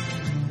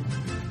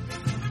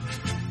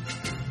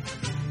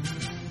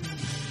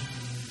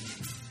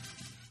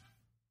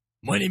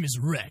 My name is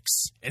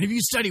Rex, and if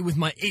you study with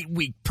my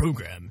 8-week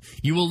program,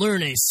 you will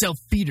learn a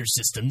self-feeder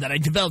system that I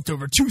developed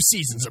over 2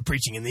 seasons of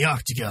preaching in the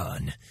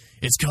Octagon.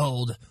 It's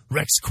called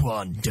Rex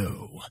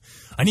Kwando.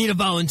 I need a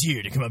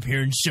volunteer to come up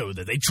here and show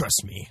that they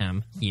trust me.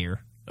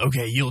 Here.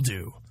 Okay, you'll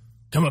do.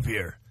 Come up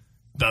here.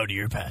 Bow to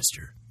your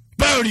pastor.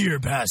 Bow to your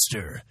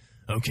pastor!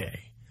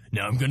 Okay,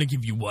 now I'm gonna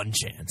give you one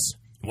chance.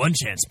 One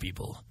chance,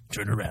 people.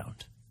 Turn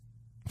around.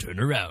 Turn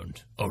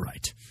around.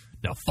 Alright.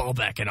 Now fall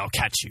back and I'll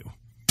catch you.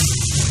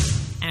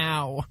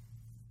 Ow.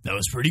 That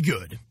was pretty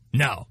good.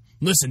 Now,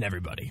 listen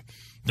everybody.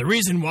 The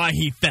reason why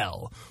he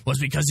fell was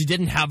because he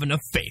didn't have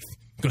enough faith.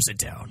 Go sit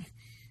down.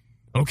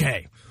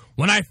 Okay,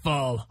 when I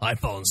fall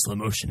in slow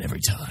motion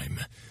every time.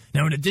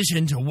 Now, in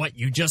addition to what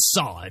you just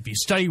saw, if you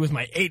study with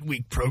my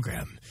 8-week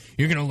program,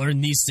 you're going to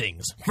learn these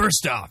things.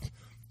 First off,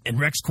 in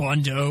Rex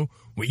Kwando,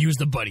 we use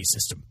the buddy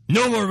system.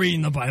 No more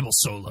reading the Bible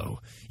solo.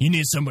 You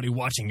need somebody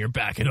watching your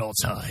back at all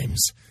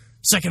times.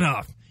 Second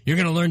off, you're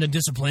going to learn to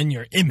discipline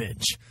your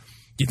image.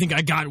 Do you think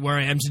I got where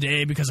I am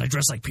today because I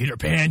dress like Peter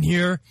Pan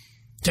here?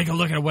 Take a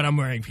look at what I'm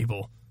wearing,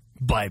 people.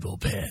 Bible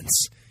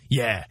pants.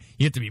 Yeah,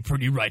 you have to be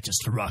pretty righteous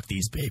to rock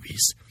these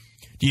babies.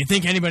 Do you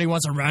think anybody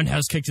wants a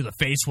roundhouse kick to the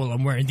face while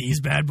I'm wearing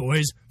these bad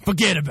boys?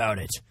 Forget about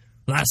it.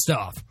 Last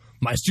off,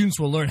 my students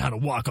will learn how to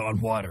walk on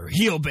water,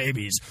 heal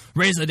babies,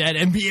 raise the dead,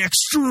 and be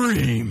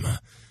extreme.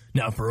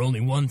 Now, for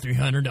only one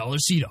 $300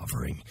 seed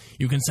offering,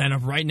 you can sign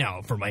up right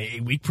now for my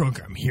 8-week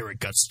program here at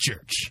Guts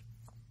Church.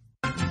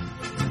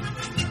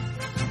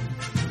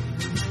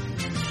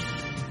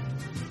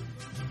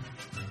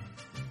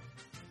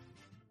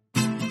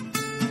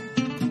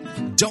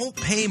 Don't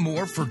pay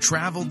more for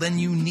travel than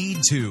you need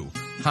to.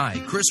 Hi,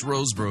 Chris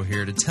Roseborough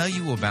here to tell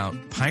you about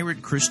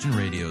Pirate Christian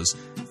Radio's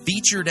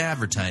featured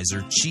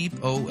advertiser,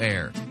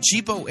 CheapOair.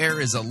 CheapOair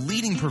is a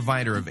leading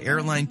provider of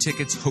airline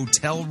tickets,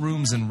 hotel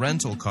rooms, and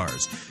rental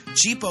cars.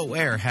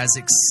 CheapOair has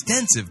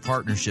extensive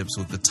partnerships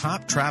with the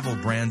top travel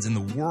brands in the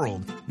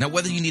world. Now,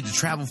 whether you need to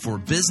travel for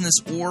business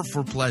or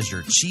for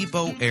pleasure,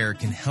 CheapOair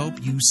can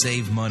help you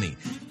save money.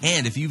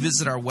 And if you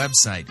visit our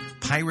website,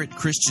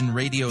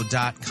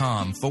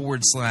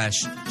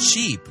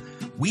 piratechristianradio.com/cheap,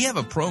 we have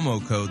a promo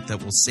code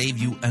that will save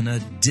you an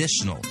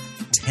additional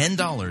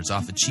 $10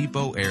 off of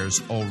CheapOair's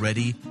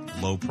already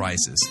low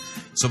prices.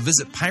 So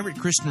visit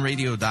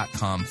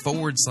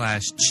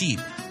piratechristianradio.com/cheap.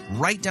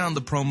 Write down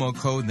the promo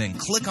code, then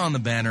click on the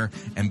banner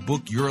and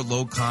book your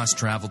low-cost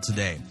travel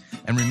today.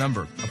 And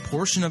remember, a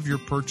portion of your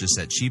purchase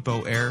at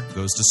CheapOair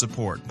goes to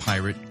support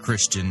Pirate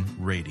Christian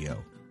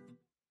Radio.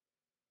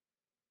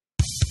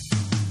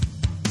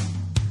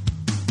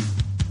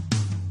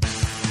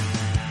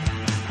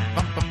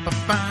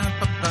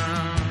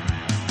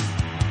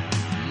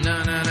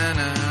 Na, na, na,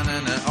 na, na,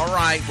 na. All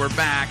right, we're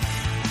back.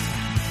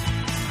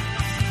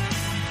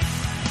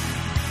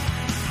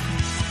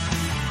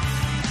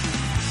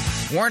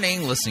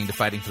 Warning, listening to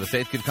Fighting for the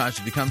Faith could cause you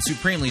to become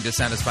supremely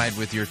dissatisfied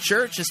with your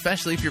church,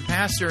 especially if your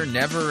pastor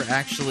never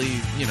actually,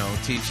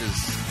 teaches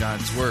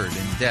God's Word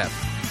in depth.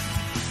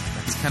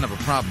 That's kind of a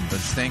problem, don't you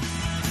think?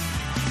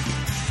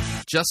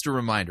 Just a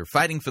reminder,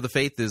 Fighting for the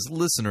Faith is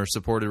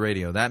listener-supported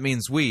radio. That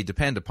means we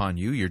depend upon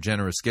you, your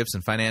generous gifts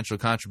and financial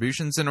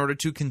contributions in order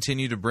to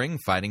continue to bring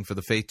Fighting for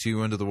the Faith to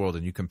you into the world.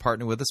 And you can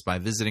partner with us by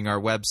visiting our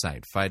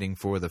website,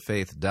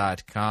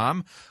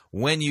 fightingforthefaith.com.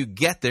 When you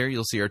get there,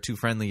 you'll see our two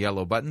friendly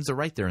yellow buttons are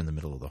right there in the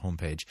middle of the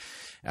homepage.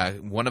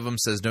 One of them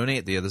says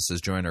donate, the other says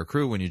join our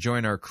crew. When you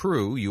join our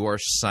crew, you are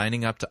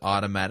signing up to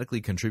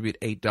automatically contribute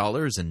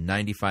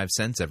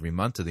 $8.95 every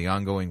month to the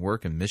ongoing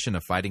work and mission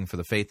of Fighting for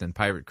the Faith and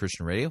Pirate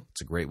Christian Radio.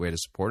 It's a great way to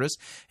support us.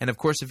 And of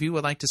course, if you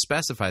would like to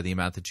specify the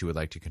amount that you would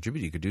like to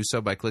contribute, you could do so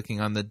by clicking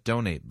on the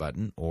donate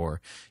button, or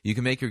you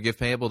can make your gift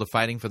payable to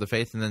Fighting for the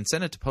Faith and then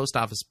send it to Post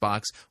Office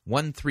Box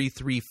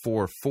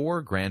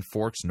 13344, Grand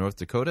Forks, North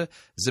Dakota,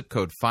 zip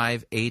code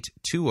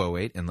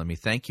 58208. And let me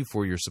thank you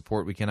for your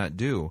support. We cannot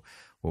do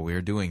what we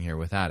are doing here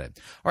without it.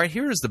 All right,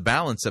 here is the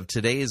balance of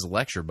today's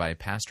lecture by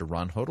Pastor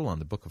Ron Hodel on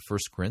the book of 1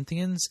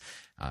 Corinthians.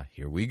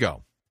 Here we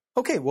go.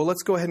 Okay, well,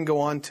 let's go ahead and go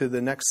on to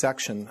the next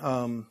section,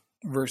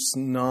 verse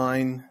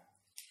 9,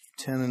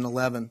 10, and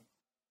 11.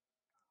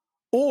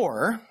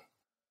 Or,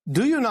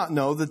 do you not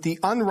know that the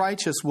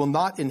unrighteous will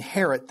not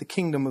inherit the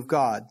kingdom of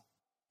God?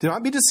 Do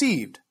not be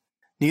deceived,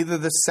 neither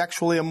the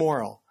sexually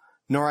immoral,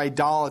 nor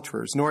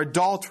idolaters, nor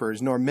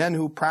adulterers, nor men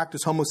who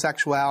practice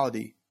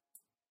homosexuality,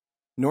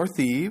 nor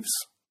thieves,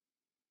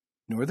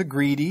 nor the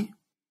greedy,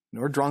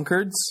 nor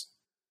drunkards,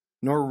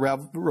 nor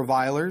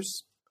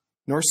revilers,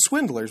 nor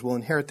swindlers will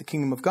inherit the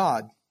kingdom of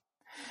God.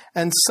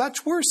 And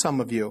such were some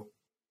of you.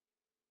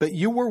 But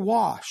you were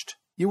washed,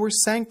 you were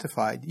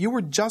sanctified, you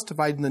were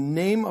justified in the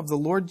name of the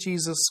Lord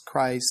Jesus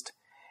Christ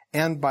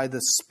and by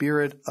the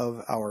Spirit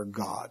of our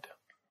God.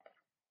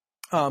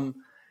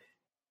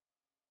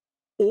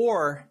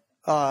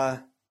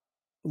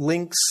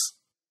 Links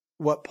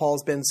what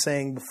Paul's been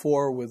saying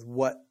before with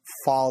what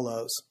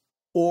follows.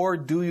 Or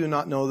do you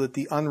not know that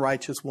the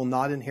unrighteous will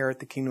not inherit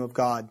the kingdom of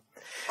God?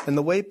 And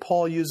the way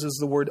Paul uses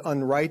the word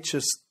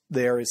unrighteous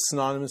there is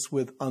synonymous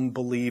with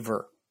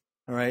unbeliever.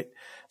 All right.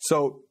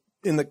 So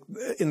in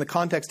the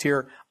context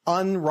here,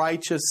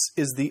 unrighteous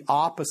is the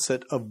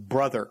opposite of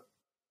brother,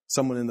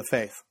 someone in the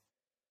faith.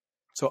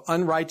 So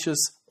unrighteous,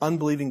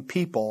 unbelieving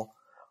people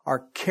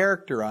are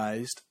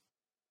characterized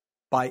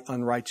by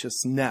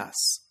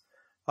unrighteousness.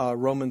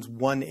 Romans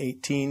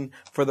 1:18,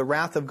 for the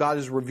wrath of God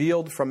is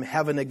revealed from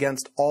heaven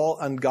against all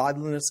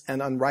ungodliness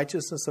and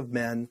unrighteousness of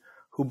men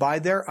who by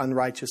their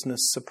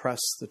unrighteousness suppress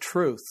the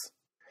truth.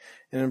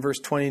 And in verse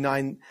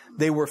 29,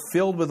 they were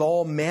filled with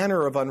all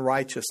manner of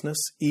unrighteousness,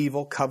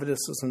 evil,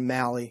 covetousness, and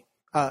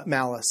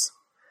malice.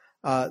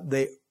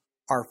 They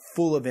are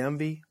full of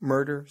envy,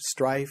 murder,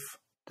 strife,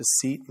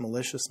 deceit,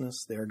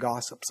 maliciousness. They are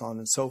gossips, on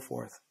and so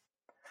forth.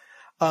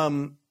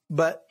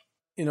 But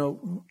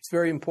it's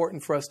very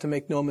important for us to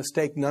make no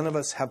mistake. None of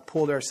us have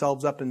pulled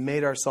ourselves up and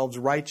made ourselves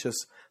righteous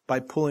by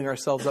pulling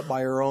ourselves up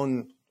by our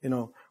own,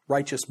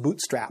 righteous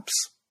bootstraps.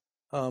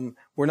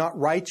 We're not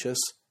righteous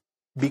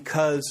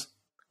because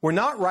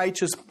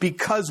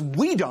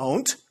we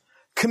don't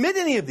commit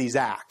any of these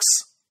acts.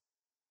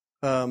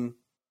 And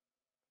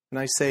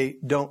I say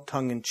don't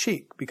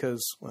tongue-in-cheek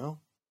because,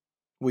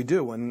 we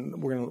do,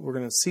 and we're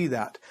going to see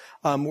that.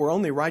 We're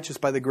only righteous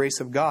by the grace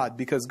of God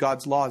because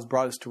God's law has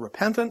brought us to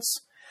repentance.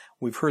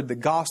 We've heard the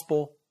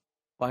gospel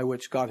by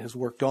which God has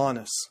worked on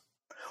us.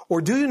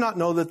 Or do you not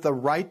know that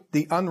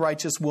the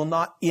unrighteous will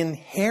not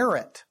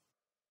inherit?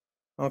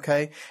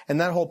 Okay,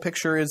 and that whole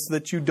picture is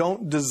that you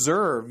don't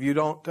deserve, you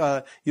don't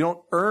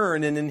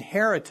earn an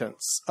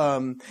inheritance.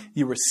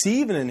 You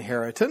receive an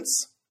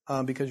inheritance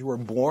because you were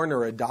born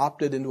or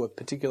adopted into a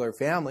particular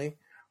family,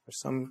 or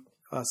some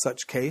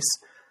such case.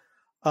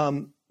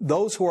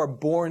 Those who are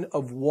born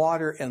of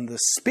water and the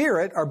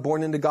Spirit are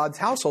born into God's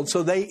household,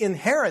 so they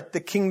inherit the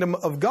kingdom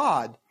of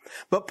God.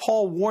 But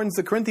Paul warns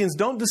the Corinthians,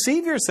 don't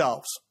deceive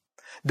yourselves.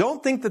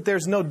 Don't think that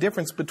there's no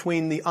difference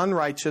between the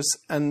unrighteous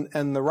and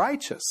the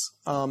righteous.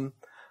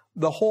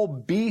 The whole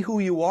be who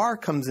you are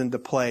comes into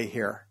play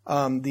here,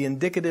 the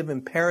indicative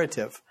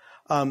imperative.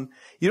 You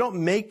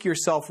don't make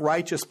yourself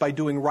righteous by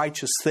doing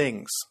righteous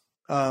things.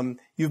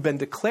 You've been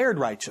declared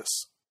righteous.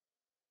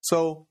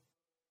 So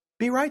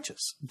be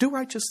righteous. Do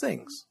righteous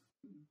things.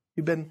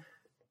 You've been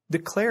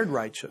declared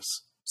righteous.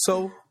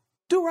 So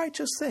do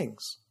righteous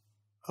things.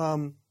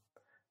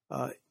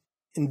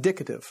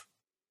 Indicative.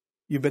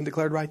 You've been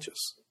declared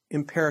righteous.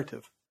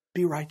 Imperative.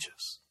 Be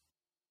righteous.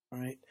 All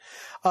right.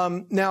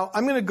 Now,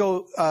 I'm going to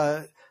go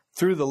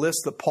through the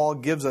list that Paul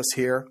gives us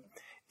here.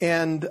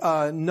 And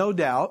no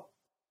doubt,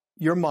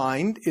 your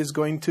mind is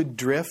going to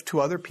drift to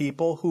other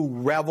people who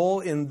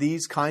revel in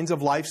these kinds of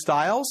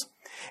lifestyles.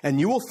 And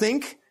you will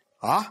think,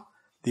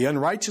 the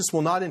unrighteous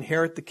will not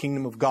inherit the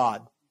kingdom of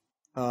God.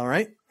 All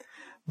right.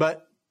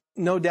 But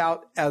no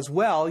doubt as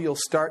well, you'll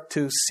start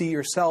to see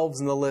yourselves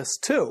in the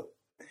list too.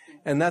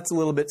 And that's a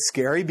little bit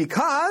scary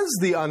because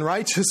the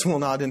unrighteous will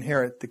not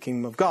inherit the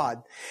kingdom of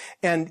God.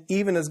 And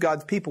even as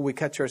God's people, we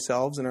catch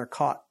ourselves and are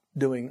caught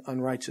doing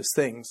unrighteous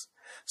things.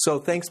 So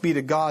thanks be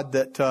to God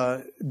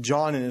that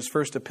John in his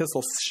first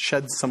epistle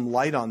sheds some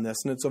light on this.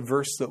 And it's a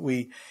verse that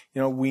we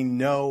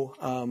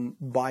know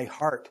by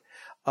heart.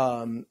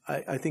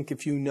 I think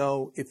if you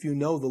know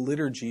the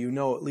liturgy, you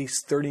know at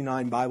least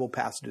 39 Bible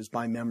passages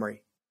by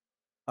memory.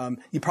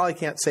 You probably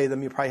can't say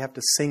them. You probably have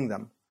to sing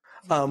them.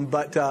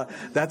 But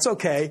that's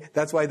okay.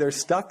 That's why they're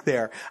stuck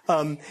there.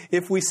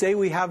 If we say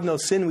we have no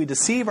sin, we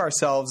deceive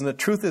ourselves and the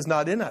truth is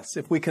not in us.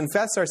 If we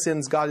confess our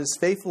sins, God is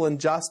faithful and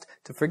just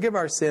to forgive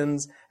our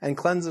sins and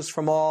cleanse us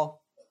from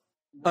all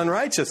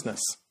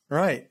unrighteousness.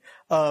 Right.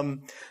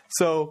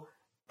 So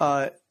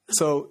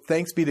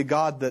thanks be to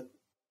God that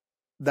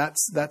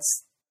that's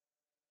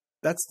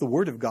the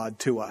word of God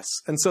to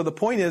us. And so the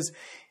point is,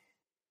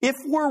 if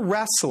we're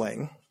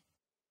wrestling,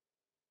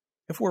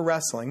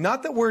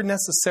 not that we're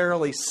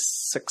necessarily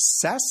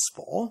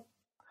successful,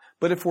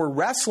 but if we're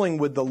wrestling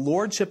with the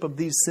lordship of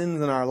these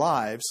sins in our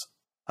lives,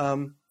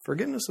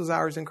 forgiveness is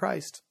ours in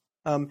Christ.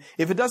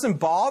 If it doesn't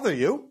bother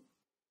you,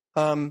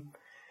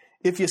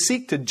 if you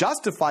seek to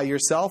justify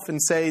yourself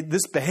and say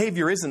this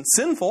behavior isn't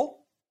sinful,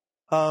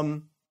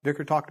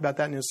 Vicar talked about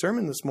that in his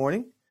sermon this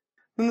morning,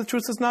 then the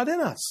truth is not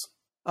in us.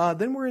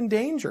 Then we're in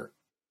danger.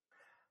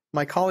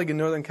 My colleague in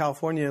Northern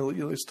California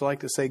used to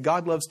like to say,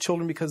 God loves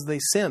children because they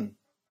sin.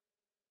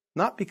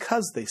 Not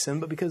because they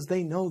sin, but because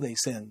they know they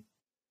sin.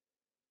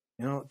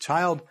 You know,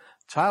 child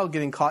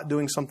getting caught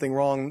doing something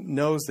wrong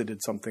knows they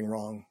did something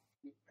wrong,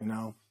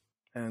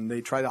 and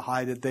they try to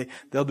hide it.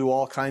 They'll do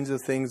all kinds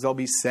of things. They'll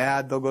be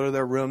sad. They'll go to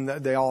their room.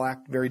 They all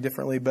act very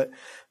differently, but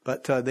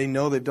they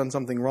know they've done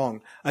something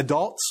wrong.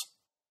 Adults,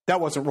 that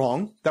wasn't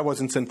wrong. That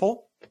wasn't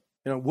sinful.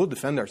 We'll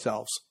defend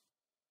ourselves.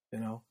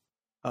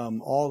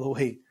 All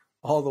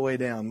the way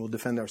down, we'll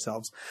defend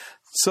ourselves.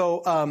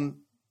 So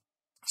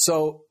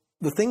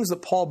the things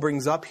that Paul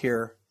brings up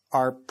here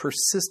are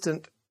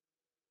persistent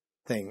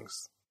things,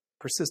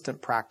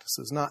 persistent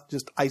practices, not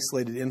just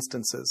isolated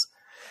instances.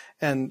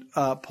 And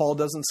Paul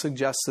doesn't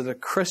suggest that a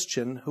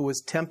Christian who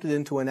is tempted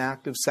into an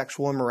act of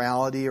sexual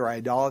immorality or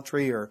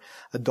idolatry or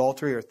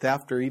adultery or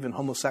theft or even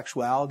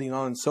homosexuality and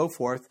on and so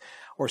forth,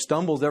 or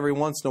stumbles every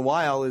once in a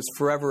while, is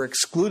forever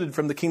excluded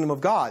from the kingdom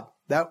of God.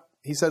 That,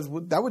 he says,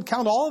 that would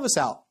count all of us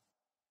out.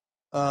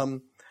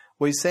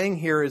 What he's saying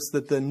here is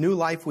that the new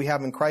life we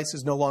have in Christ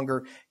is no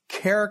longer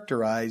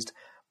characterized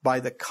by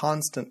the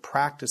constant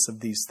practice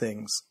of these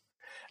things.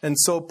 And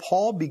so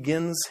Paul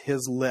begins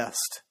his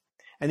list,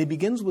 and he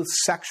begins with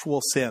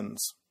sexual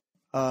sins.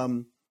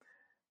 We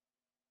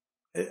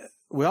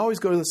always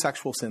go to the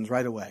sexual sins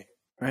right away,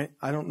 right?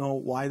 I don't know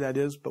why that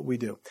is, but we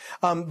do.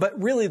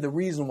 But really the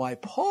reason why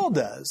Paul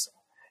does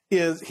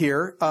is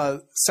here,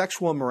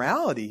 sexual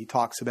immorality he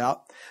talks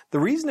about. The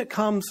reason it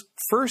comes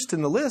first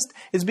in the list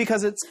is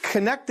because it's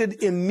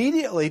connected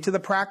immediately to the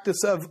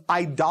practice of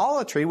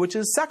idolatry, which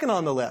is second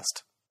on the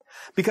list.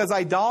 Because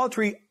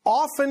idolatry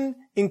often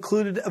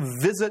included a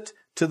visit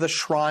to the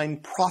shrine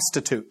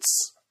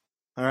prostitutes.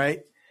 All right?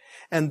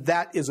 And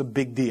that is a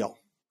big deal.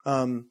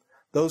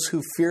 Those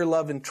who fear,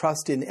 love, and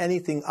trust in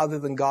anything other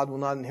than God will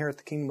not inherit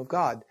the kingdom of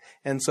God.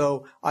 And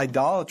so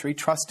idolatry,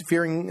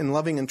 fearing and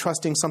loving and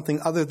trusting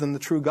something other than the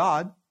true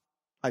God,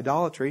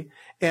 idolatry,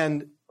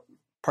 and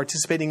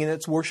participating in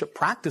its worship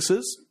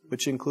practices,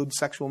 which include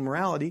sexual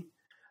immorality,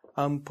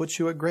 puts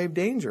you at grave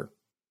danger.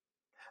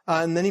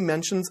 And then he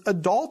mentions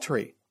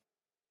adultery.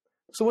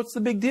 So what's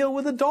the big deal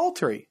with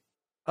adultery?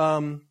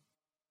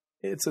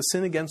 It's a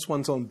sin against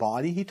one's own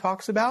body, he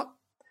talks about.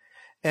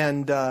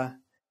 And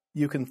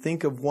you can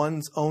think of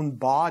one's own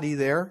body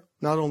there,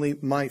 not only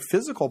my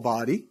physical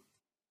body,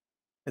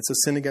 it's a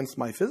sin against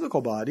my physical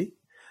body,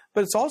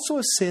 but it's also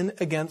a sin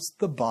against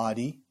the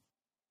body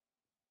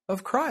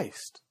of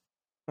Christ.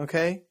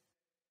 Okay?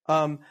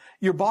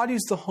 Your body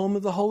is the home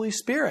of the Holy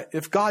Spirit.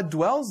 If God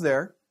dwells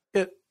there,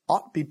 it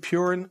ought to be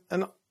pure and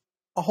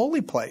a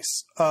holy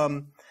place.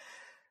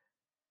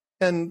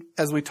 And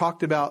as we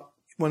talked about,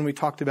 when we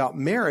talked about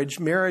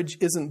marriage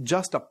isn't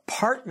just a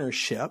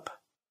partnership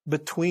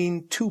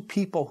between two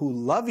people who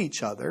love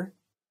each other.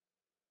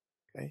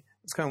 Okay,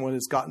 that's kind of what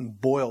it's gotten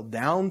boiled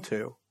down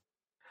to.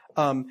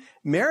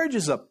 Marriage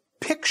is a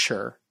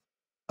picture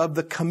of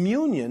the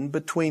communion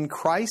between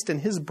Christ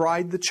and his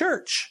bride, the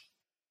church.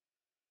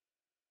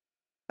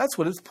 That's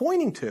what it's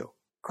pointing to.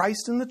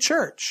 Christ and the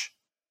church.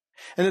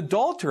 And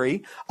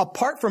adultery,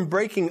 apart from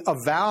breaking a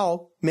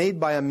vow made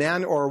by a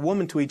man or a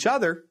woman to each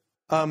other,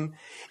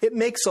 it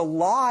makes a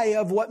lie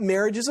of what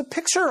marriage is a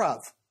picture of.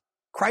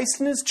 Christ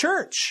and his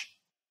church.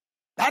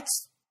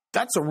 That's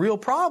a real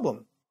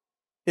problem.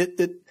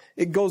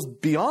 It goes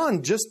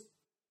beyond just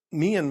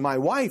me and my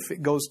wife.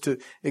 It goes to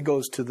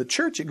the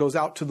church. It goes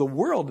out to the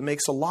world. It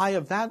makes a lie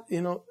of that,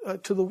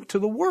 to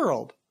the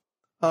world.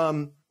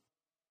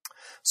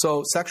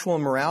 So sexual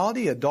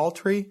immorality,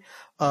 adultery,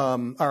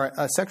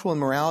 sexual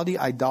immorality,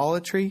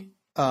 idolatry,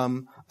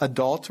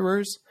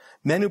 adulterers,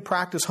 Men who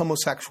practice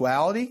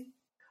homosexuality,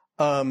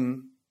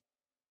 the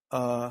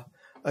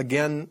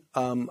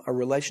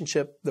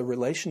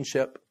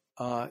relationship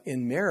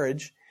in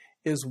marriage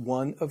is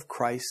one of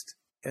Christ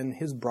and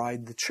his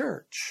bride, the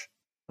church.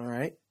 All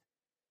right?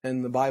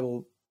 And the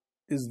Bible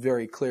is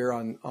very clear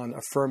on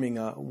affirming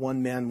a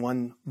one man,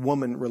 one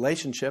woman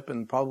relationship,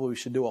 and probably we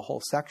should do a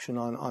whole section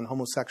on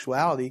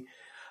homosexuality.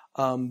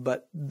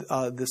 But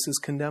this is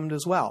condemned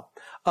as well.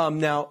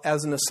 Now,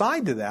 as an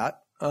aside to that,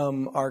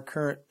 our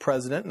current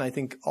president, and I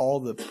think all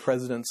the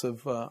presidents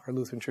of our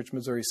Lutheran Church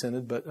Missouri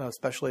Synod, but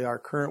especially our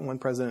current one,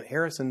 President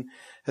Harrison,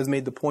 has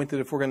made the point that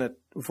if we're going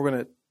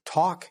to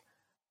talk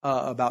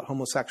about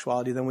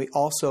homosexuality, then we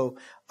also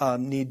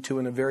need to,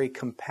 in a very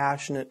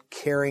compassionate,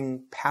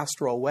 caring,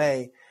 pastoral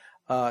way,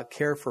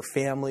 care for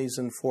families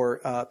and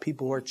for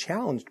people who are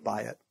challenged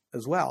by it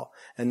as well,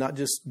 and not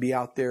just be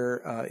out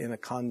there in a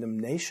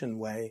condemnation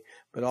way,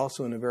 but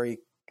also in a very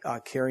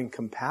caring,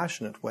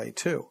 compassionate way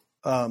too.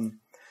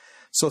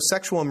 So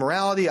sexual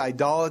immorality,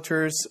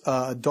 idolaters,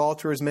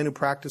 adulterers, men who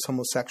practice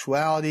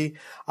homosexuality.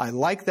 I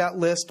like that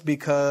list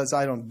because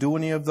I don't do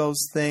any of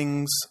those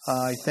things.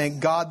 I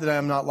thank God that I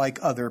am not like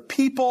other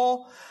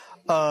people.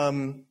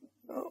 2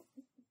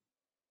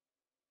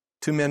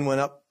 men went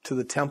up to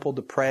the temple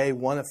to pray,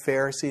 one a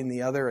Pharisee and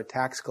the other a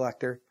tax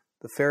collector.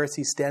 The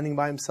Pharisee, standing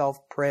by himself,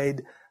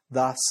 prayed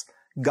thus,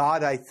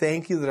 God, I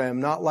thank you that I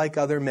am not like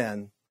other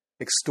men,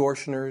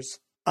 extortioners,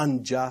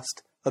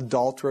 unjust,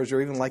 adulterers,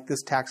 or even like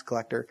this tax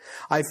collector.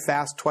 I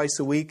fast twice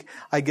a week.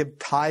 I give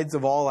tithes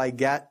of all I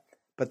get.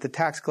 But the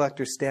tax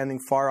collector, standing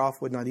far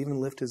off, would not even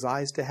lift his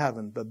eyes to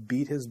heaven, but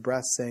beat his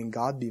breast, saying,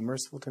 God, be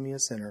merciful to me, a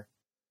sinner.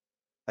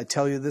 I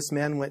tell you, this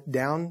man went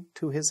down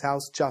to his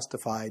house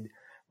justified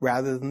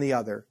rather than the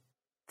other.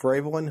 For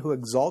everyone who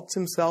exalts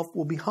himself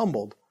will be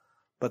humbled,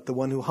 but the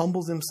one who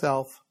humbles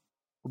himself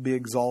will be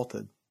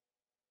exalted.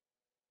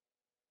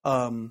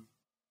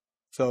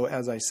 So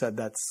as I said,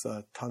 that's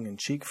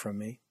tongue-in-cheek from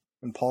me.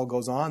 And Paul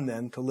goes on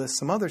then to list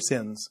some other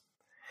sins.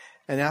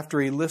 And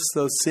after he lists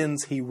those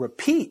sins, he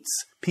repeats,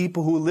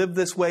 people who live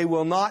this way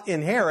will not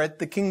inherit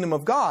the kingdom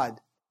of God,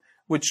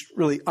 which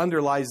really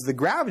underlies the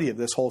gravity of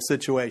this whole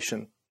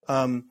situation.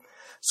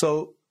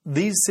 So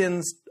these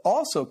sins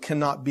also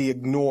cannot be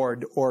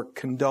ignored or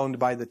condoned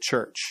by the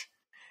church.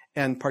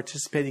 And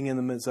participating in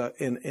them is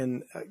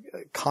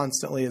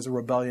constantly as a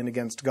rebellion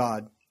against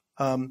God.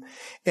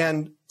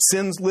 And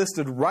sins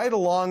listed right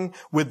along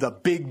with the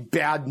big,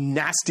 bad,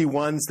 nasty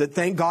ones that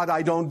thank God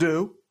I don't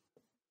do.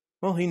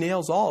 Well, he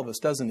nails all of us,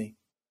 doesn't he?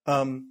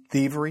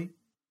 Thievery,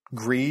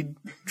 greed,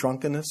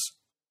 drunkenness,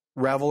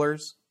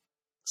 revelers,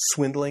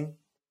 swindling.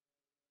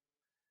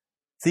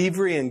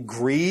 Thievery and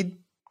greed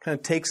kind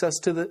of takes us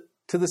to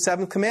the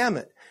seventh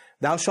commandment.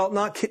 Thou shalt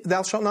not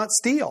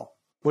steal.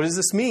 What does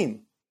this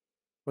mean?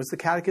 What does the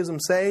Catechism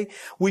say?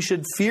 We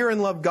should fear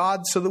and love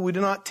God so that we do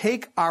not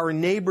take our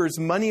neighbor's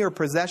money or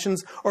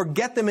possessions or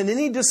get them in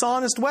any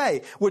dishonest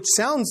way, which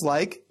sounds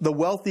like the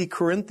wealthy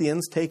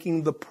Corinthians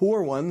taking the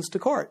poor ones to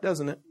court,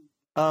 doesn't it?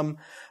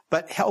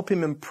 But help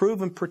him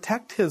improve and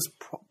protect his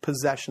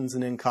possessions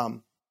and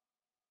income.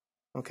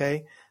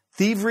 Okay?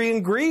 Thievery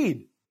and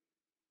greed.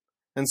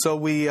 And so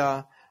we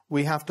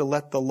have to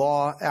let the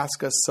law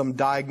ask us some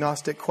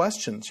diagnostic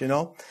questions, you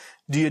know?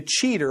 Do you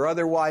cheat or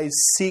otherwise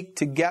seek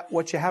to get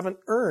what you haven't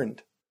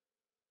earned?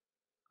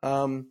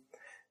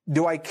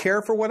 Do I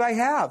care for what I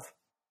have?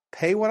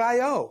 Pay what I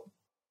owe?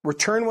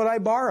 Return what I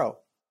borrow?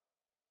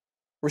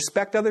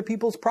 Respect other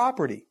people's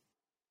property?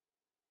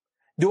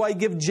 Do I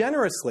give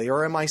generously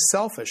or am I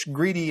selfish,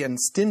 greedy, and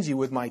stingy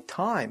with my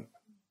time,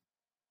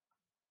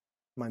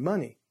 my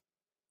money?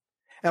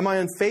 Am I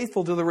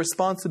unfaithful to the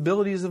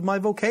responsibilities of my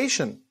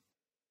vocation?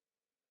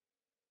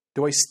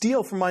 Do I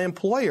steal from my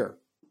employer?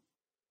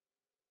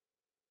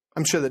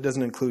 I'm sure that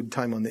doesn't include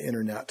time on the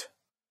internet.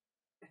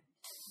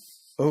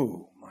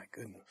 Oh, my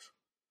goodness.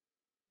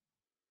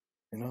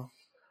 You know?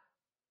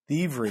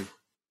 Thievery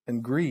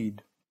and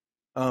greed.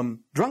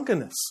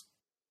 Drunkenness.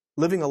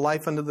 Living a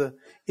life under the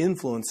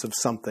influence of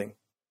something.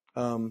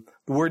 The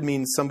word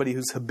means somebody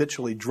who's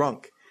habitually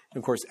drunk. And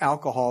of course,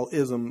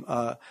 alcoholism,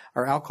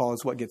 or alcohol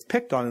is what gets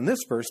picked on in this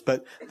verse,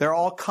 but there are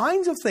all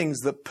kinds of things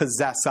that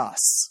possess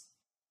us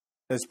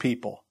as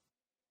people.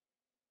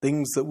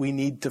 Things that we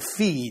need to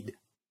feed.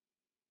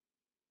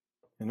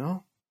 You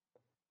know?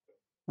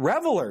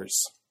 Revelers.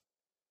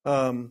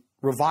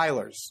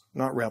 Revilers,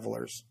 not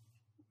revelers.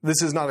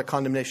 This is not a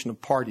condemnation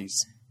of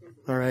parties.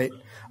 All right?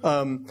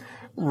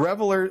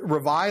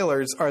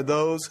 Revilers are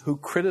those who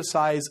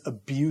criticize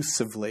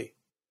abusively.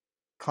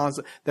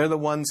 They're the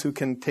ones who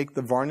can take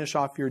the varnish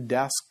off your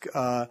desk.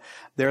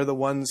 They're the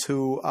ones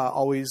who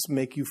always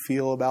make you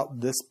feel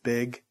about this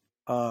big.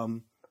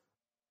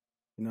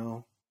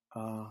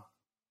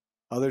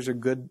 Others are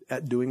good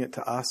at doing it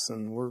to us,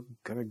 and we're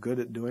kind of good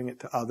at doing it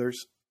to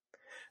others.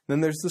 Then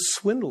there's the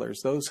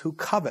swindlers, those who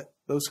covet,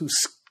 those who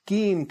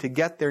scheme to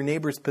get their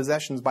neighbor's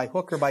possessions by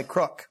hook or by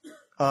crook,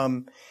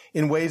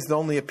 in ways that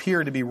only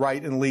appear to be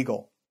right and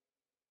legal.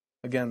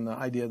 Again, the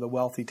idea of the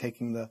wealthy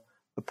taking the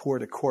poor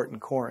to court in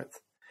Corinth.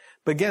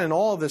 But again, in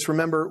all of this,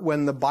 remember,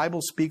 when the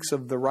Bible speaks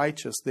of the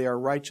righteous, they are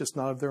righteous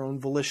not of their own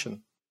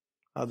volition.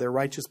 They're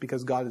righteous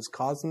because God has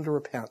caused them to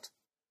repent.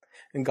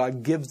 And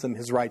God gives them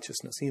his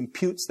righteousness. He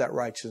imputes that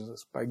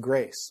righteousness by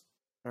grace.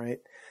 All right?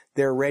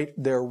 They're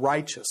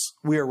righteous.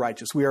 We are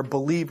righteous. We are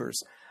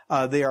believers.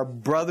 They are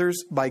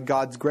brothers by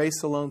God's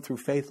grace alone, through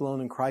faith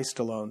alone, in Christ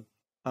alone.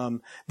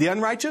 The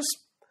unrighteous,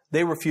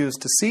 they refuse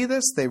to see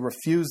this. They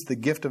refuse the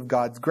gift of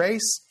God's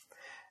grace.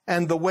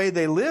 And the way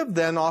they live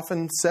then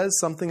often says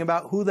something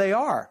about who they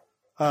are.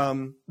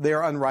 They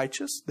are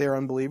unrighteous. They are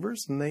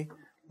unbelievers, and they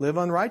live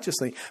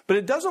unrighteously. But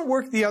it doesn't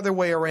work the other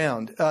way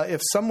around.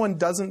 If someone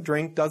doesn't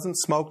drink, doesn't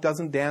smoke,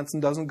 doesn't dance,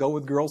 and doesn't go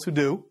with girls who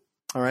do,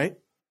 all right,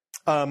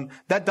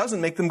 that doesn't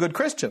make them good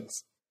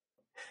Christians.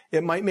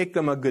 It might make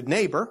them a good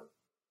neighbor,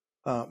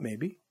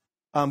 maybe,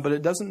 but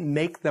it doesn't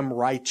make them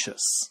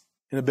righteous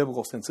in a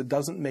biblical sense. It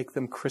doesn't make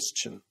them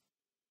Christian,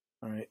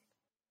 all right.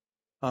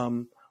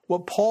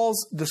 What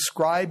Paul's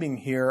describing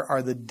here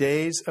are the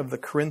days of the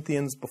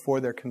Corinthians before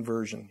their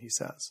conversion, he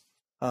says.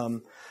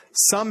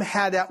 Some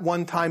had at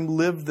one time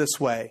lived this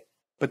way,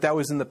 but that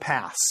was in the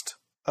past.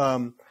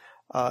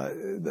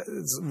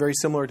 It's very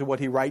similar to what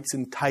he writes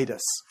in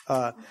Titus.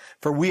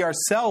 For we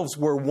ourselves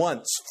were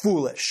once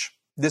foolish,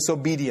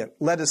 disobedient,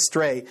 led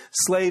astray,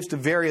 slaves to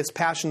various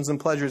passions and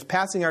pleasures,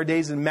 passing our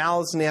days in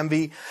malice and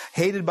envy,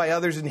 hated by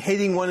others and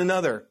hating one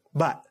another.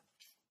 But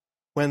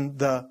when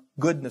the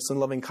goodness and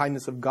loving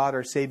kindness of God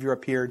our Savior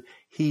appeared,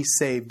 he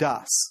saved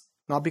us,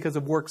 not because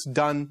of works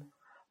done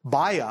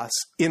by us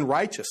in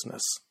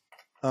righteousness,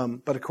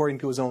 but according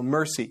to his own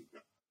mercy,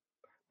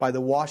 by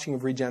the washing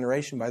of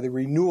regeneration, by the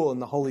renewal in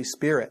the Holy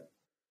Spirit,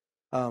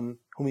 whom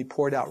he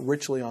poured out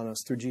richly on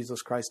us through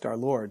Jesus Christ our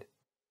Lord.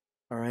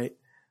 All right?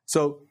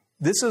 So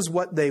this is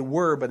what they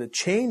were, but a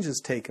change has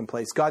taken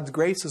place. God's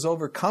grace has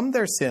overcome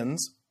their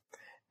sins,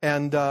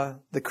 and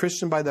the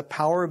Christian, by the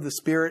power of the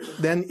Spirit,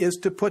 then is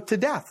to put to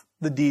death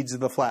the deeds of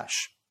the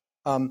flesh,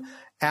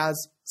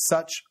 as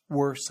such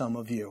were some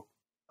of you.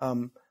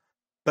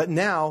 But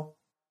now,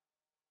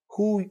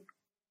 who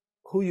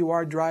you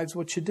are drives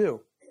what you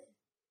do.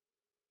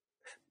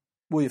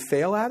 Will you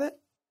fail at it?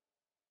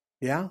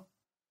 Yeah,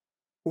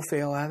 we'll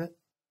fail at it.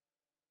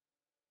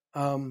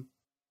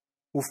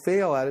 We'll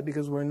fail at it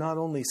because we're not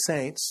only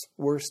saints,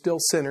 we're still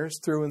sinners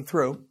through and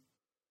through.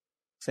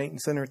 Saint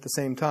and sinner at the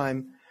same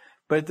time.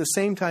 But at the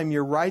same time,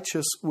 you're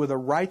righteous with a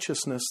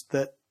righteousness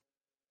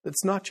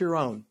that's not your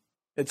own.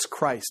 It's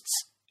Christ's.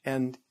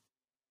 And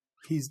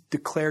he's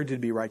declared to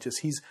be righteous.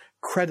 He's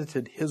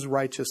credited his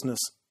righteousness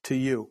to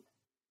you.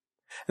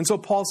 And so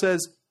Paul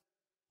says,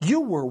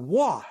 you were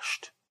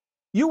washed.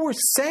 You were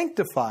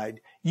sanctified.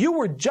 You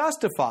were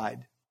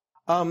justified.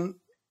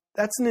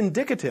 That's an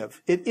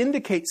indicative. It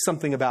indicates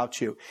something about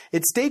you.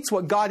 It states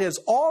what God has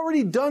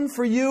already done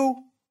for you,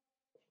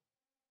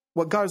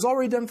 what God has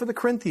already done for the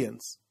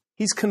Corinthians.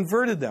 He's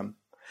converted them.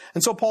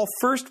 And so Paul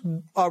first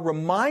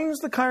reminds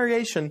the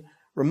congregation,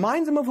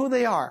 reminds them of who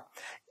they are.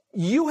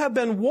 You have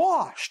been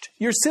washed.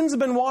 Your sins have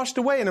been washed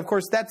away. And of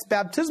course, that's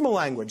baptismal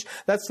language.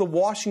 That's the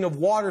washing of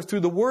water through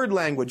the word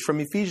language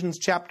from Ephesians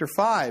chapter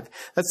 5.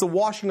 That's the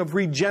washing of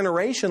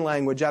regeneration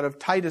language out of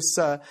Titus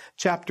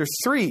chapter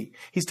 3.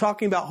 He's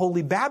talking about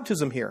holy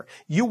baptism here.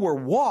 You were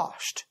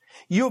washed.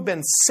 You have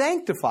been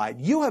sanctified.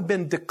 You have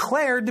been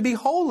declared to be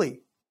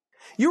holy.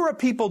 You're a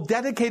people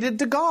dedicated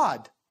to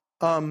God.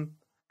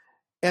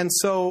 And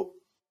so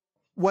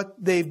what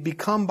they've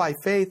become by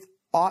faith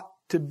ought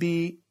to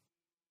be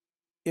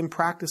in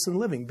practice and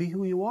living. Be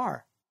who you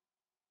are.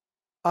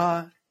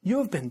 You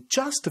have been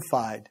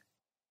justified.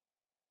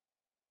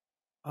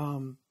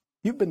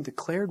 You've been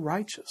declared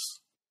righteous,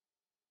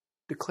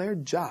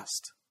 declared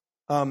just.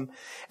 And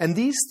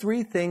these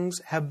three things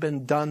have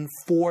been done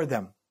for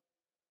them.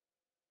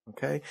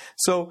 Okay?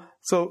 So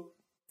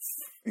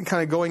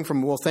kind of going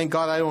from, well, thank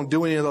God I don't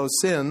do any of those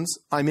sins.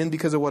 I'm in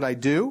because of what I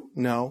do?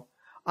 No.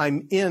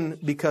 I'm in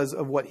because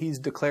of what he's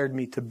declared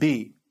me to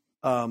be.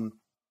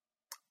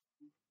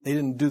 They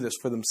didn't do this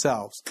for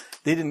themselves.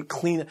 They didn't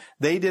clean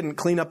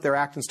up their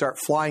act and start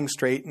flying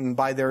straight, and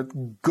by their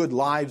good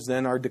lives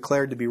then are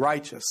declared to be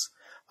righteous.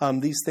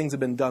 These things have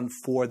been done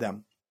for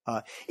them.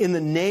 In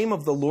the name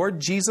of the Lord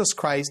Jesus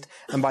Christ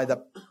and by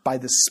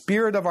the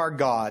Spirit of our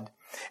God.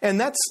 And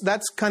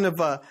that's kind of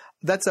a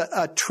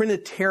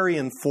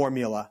Trinitarian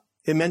formula.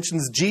 It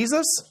mentions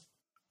Jesus,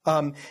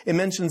 it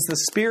mentions the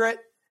Spirit,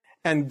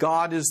 and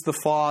God is the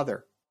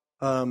Father.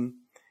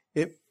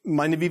 It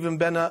might have even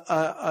been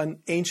an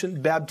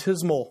ancient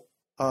baptismal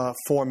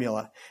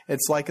formula.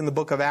 It's like in the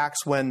book of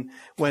Acts when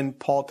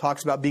Paul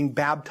talks about being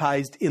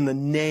baptized in the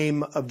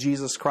name of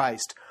Jesus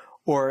Christ,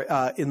 or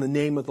in the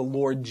name of the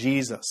Lord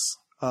Jesus.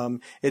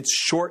 It's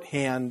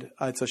shorthand.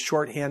 It's a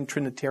shorthand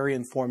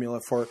Trinitarian formula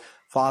for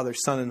Father,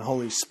 Son, and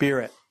Holy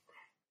Spirit.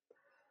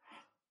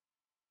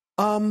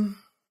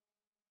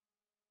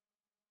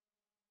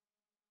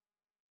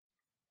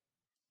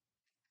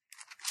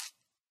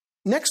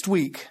 Next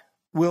week,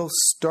 we'll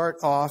start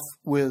off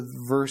with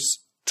verse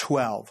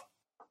 12.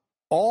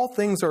 All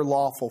things are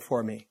lawful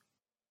for me.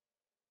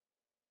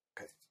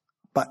 Okay.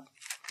 But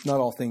not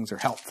all things are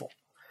helpful.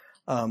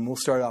 We'll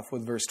start off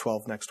with verse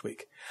 12 next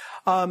week.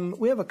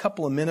 We have a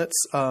couple of minutes.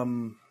 I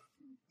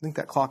think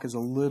that clock is a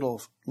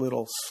little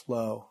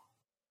slow.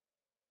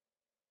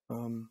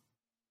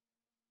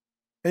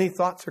 Any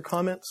thoughts or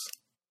comments?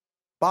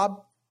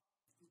 Bob,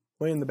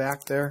 way in the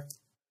back there.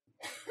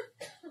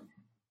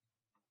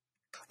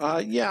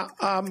 I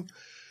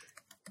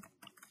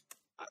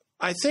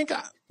think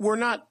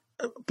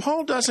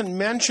Paul doesn't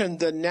mention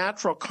the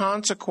natural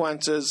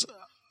consequences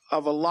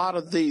of a lot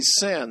of these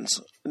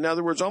sins. In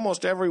other words,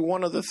 almost every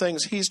one of the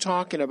things he's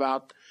talking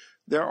about,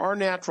 there are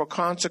natural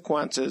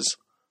consequences,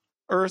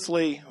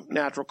 earthly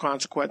natural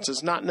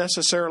consequences, not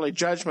necessarily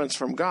judgments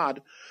from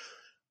God.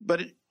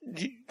 But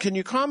can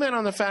you comment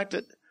on the fact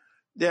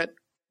that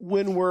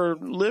when we're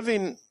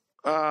living,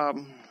 I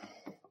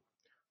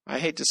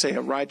hate to say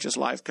a righteous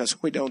life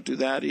because we don't do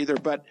that either,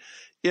 but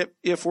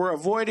if we're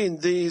avoiding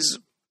these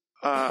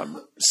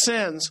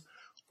sins,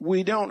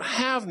 we don't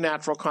have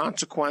natural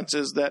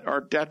consequences that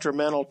are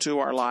detrimental to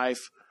our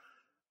life.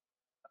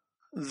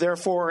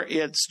 Therefore,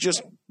 it's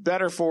just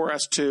better for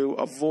us to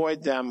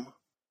avoid them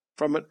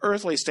from an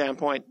earthly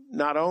standpoint,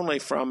 not only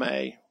from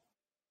a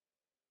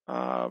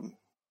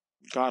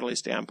godly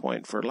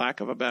standpoint, for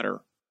lack of a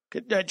better.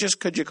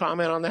 Could you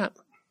comment on that?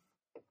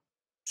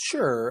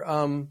 Sure.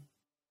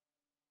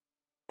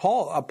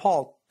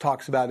 Paul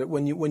talks about it.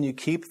 When you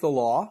keep the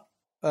law,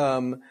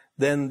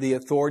 then the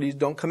authorities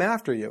don't come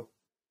after you.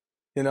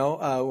 You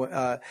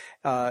know,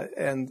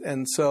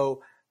 and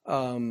so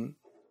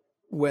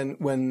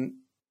when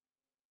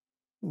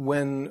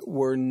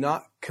we're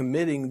not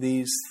committing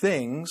these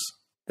things,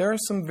 there are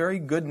some very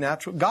good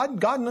natural.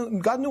 God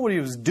knew what He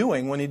was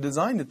doing when He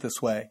designed it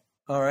this way.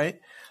 All right,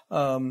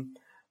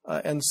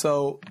 and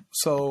so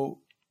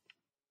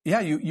yeah,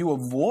 you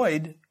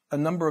avoid a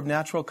number of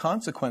natural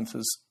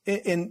consequences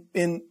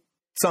in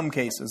some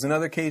cases. In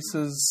other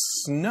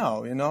cases,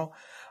 no. You know.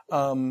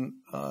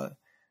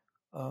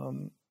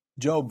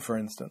 Job, for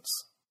instance,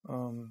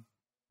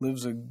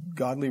 lives a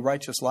godly,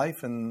 righteous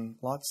life, and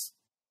lots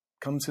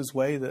comes his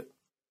way that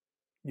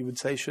you would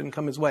say shouldn't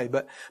come his way.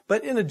 But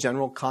in a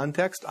general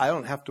context, I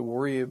don't have to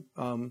worry.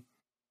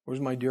 Where's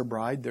my dear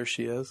bride? There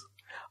she is.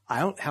 I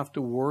don't have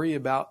to worry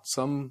about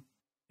some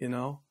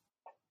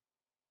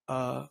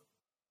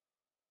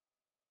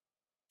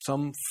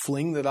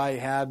fling that I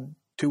had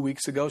 2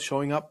 weeks ago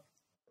showing up,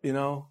 in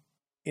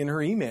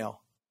her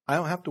email. I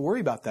don't have to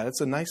worry about that.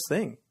 It's a nice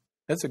thing.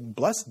 It's a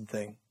blessed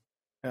thing.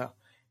 Yeah.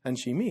 And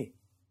me.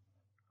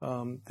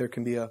 There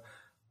can be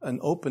an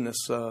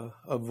openness, a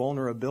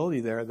vulnerability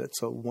there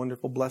that's a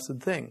wonderful, blessed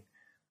thing.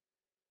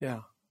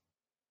 Yeah.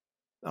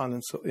 On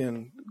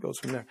and goes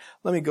from there.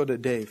 Let me go to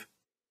Dave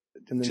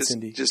and then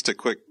Cindy. Just a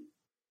quick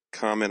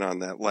comment on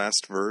that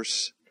last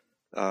verse.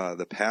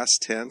 The past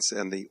tense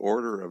and the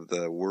order of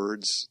the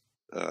words,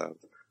 kind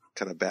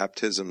of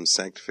baptism,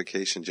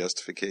 sanctification,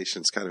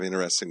 justification. It's kind of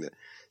interesting to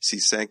see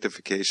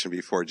sanctification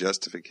before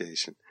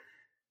justification.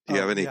 Do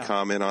you have any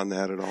comment on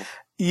that at all?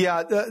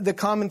 Yeah, the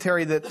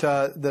commentary that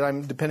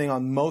I'm depending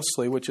on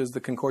mostly, which is the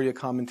Concordia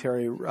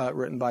commentary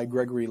written by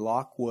Gregory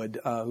Lockwood,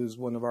 who's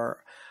one of our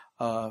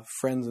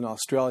friends in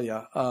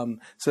Australia,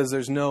 says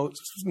there's no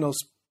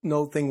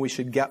thing we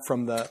should get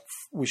from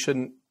we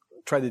shouldn't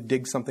try to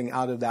dig something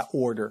out of that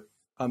order.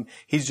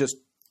 He's just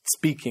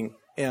speaking,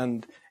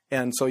 and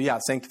so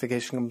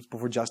sanctification comes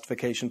before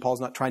justification. Paul's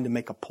not trying to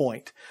make a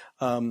point,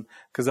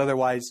 because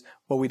otherwise,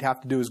 what we'd have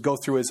to do is go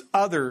through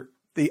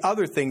the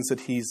other things that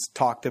he's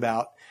talked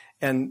about,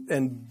 and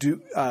when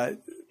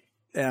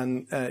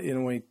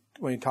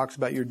he talks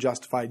about you're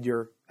justified,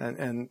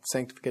 and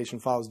sanctification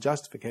follows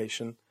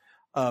justification,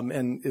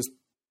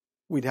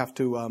 we'd have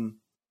to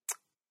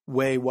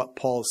weigh what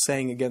Paul's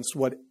saying against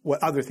what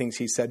other things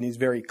he said, and he's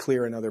very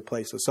clear in other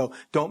places. So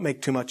don't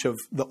make too much of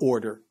the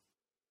order.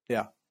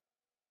 Yeah.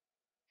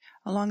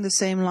 Along the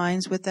same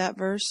lines with that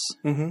verse,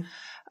 mm-hmm.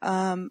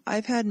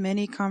 I've had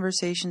many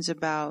conversations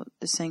about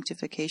the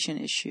sanctification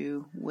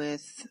issue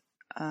with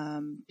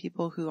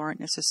people who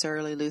aren't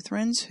necessarily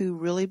Lutherans, who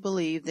really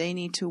believe they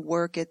need to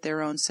work at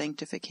their own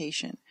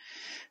sanctification.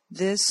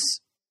 This,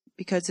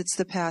 because it's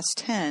the past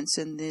tense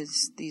and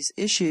these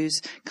issues,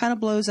 kind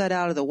of blows that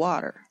out of the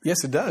water.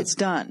 Yes, it does. It's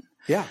done.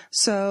 Yeah.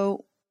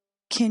 So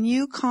can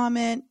you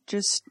comment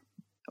just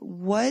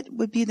what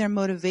would be their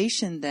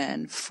motivation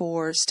then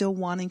for still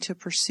wanting to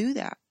pursue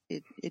that?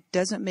 It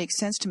doesn't make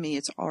sense to me.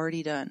 It's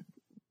already done.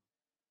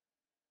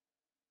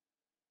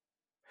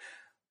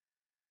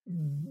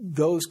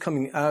 Those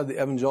coming out of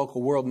the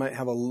evangelical world might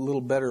have a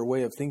little better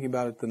way of thinking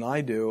about it than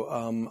I do.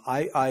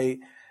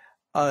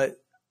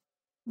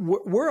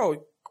 We're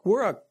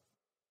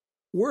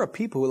a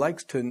people who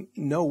likes to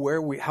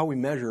know how we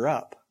measure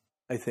up.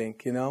 I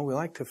think we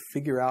like to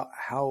figure out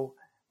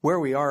where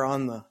we are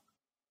on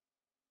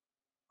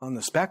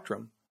the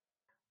spectrum,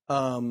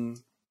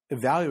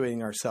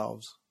 evaluating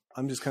ourselves.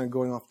 I'm just kind of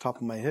going off the top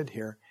of my head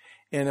here.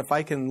 And if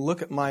I can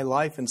look at my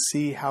life and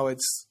see how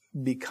it's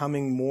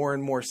becoming more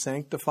and more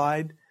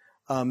sanctified,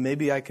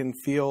 maybe I can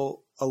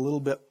feel a little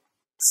bit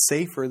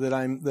safer that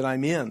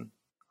I'm in.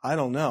 I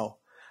don't know.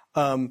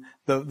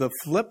 The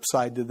flip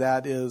side to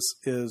that is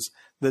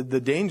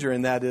the danger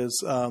in that is,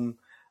 from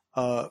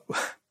a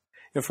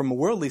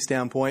worldly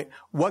standpoint,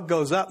 what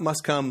goes up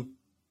must come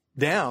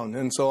down.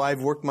 And so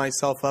I've worked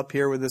myself up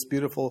here with this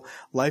beautiful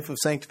life of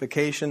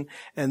sanctification,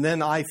 and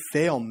then I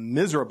fail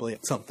miserably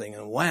at something,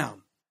 and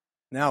wham,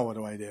 now what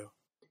do I do?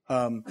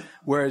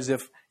 Whereas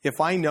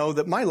if I know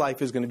that my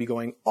life is going to be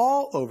going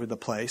all over the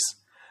place,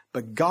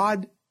 but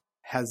God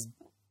has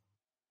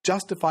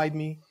justified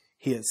me,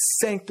 He has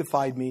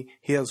sanctified me,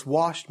 He has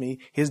washed me,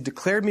 He has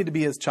declared me to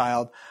be His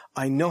child,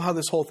 I know how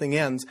this whole thing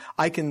ends.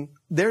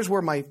 There's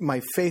where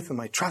my faith and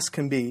my trust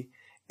can be.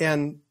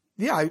 And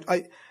yeah,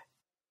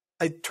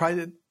 I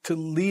try to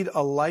lead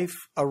a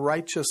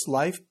righteous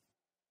life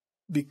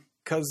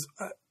because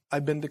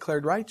I've been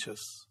declared righteous.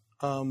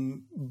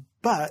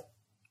 But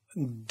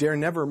dare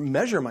never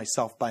measure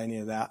myself by any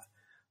of that.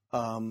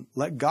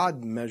 Let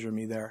God measure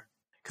me there.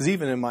 Because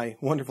even in my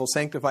wonderful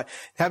sanctified,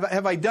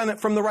 have I done it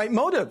from the right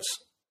motives?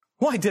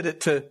 Well, I did it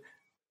to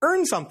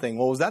earn something.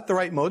 Well, was that the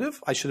right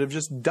motive? I should have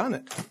just done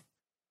it.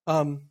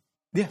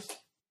 Yes.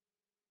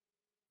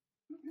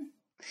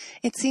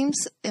 It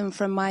seems,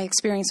 from my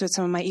experience with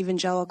some of my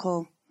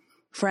evangelical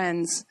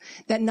friends,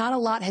 that not a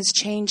lot has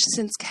changed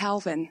since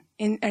Calvin,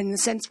 in the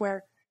sense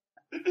where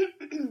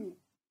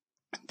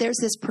there's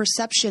this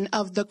perception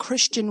of the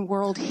Christian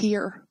world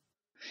here.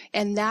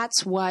 And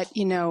that's what,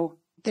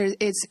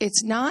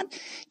 it's not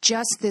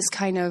just this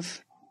kind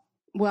of,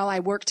 well,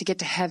 I work to get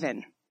to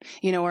heaven,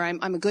 or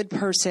I'm a good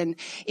person.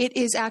 It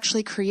is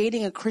actually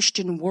creating a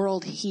Christian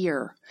world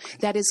here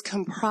that is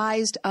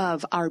comprised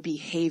of our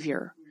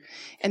behavior.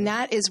 And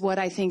that is what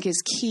I think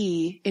is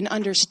key in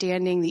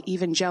understanding the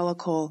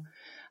evangelical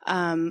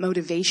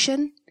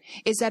motivation,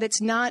 is that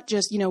it's not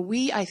just,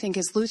 we, I think,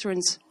 as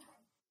Lutherans,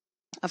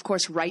 of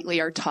course,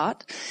 rightly are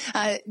taught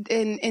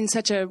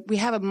we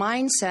have a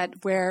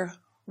mindset where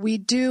we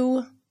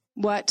do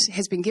what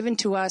has been given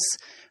to us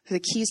for the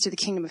keys to the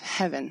kingdom of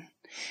heaven.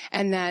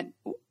 And that,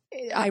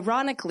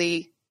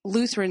 ironically,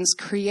 Lutherans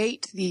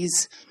create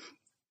these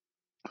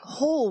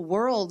whole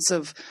worlds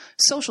of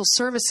social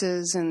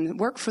services and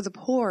work for the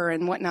poor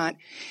and whatnot.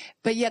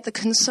 But yet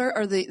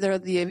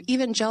the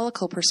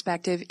evangelical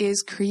perspective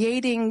is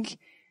creating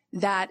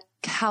that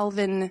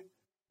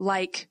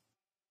Calvin-like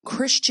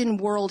Christian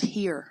world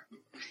here.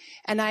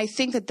 And I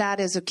think that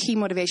is a key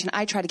motivation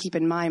I try to keep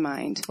in my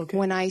mind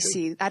when I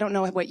see. I don't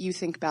know what you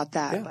think about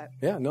that. Yeah, but.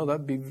 No,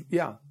 that'd be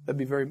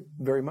very,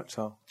 very much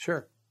so.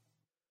 Sure.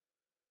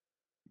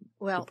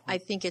 Well, I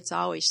think it's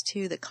always,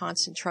 too, the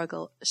constant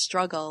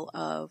struggle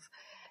of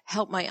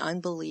help my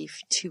unbelief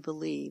to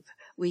believe.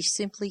 We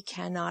simply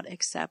cannot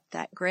accept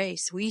that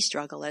grace. We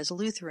struggle as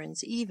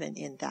Lutherans even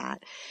in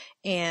that.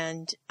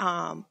 And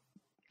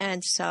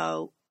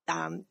so,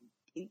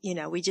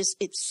 we just,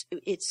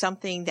 it's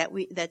something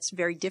that's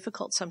very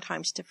difficult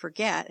sometimes to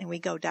forget, and we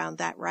go down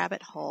that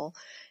rabbit hole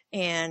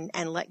and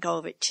let go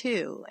of it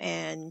too.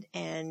 And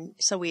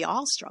so we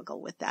all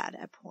struggle with that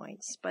at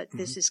points, but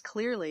this is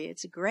clearly,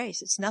 it's a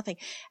grace. It's nothing.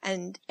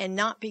 And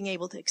not being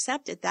able to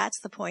accept it, that's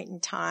the point in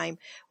time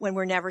when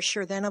we're never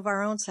sure then of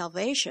our own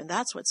salvation.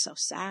 That's what's so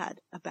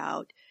sad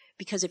about,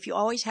 because if you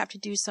always have to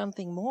do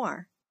something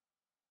more,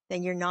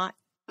 then you're not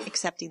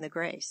accepting the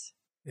grace.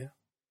 Yeah.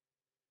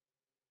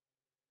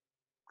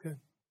 Good.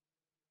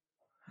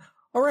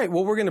 All right.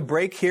 Well, we're going to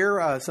break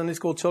here. Sunday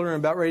school children are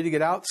about ready to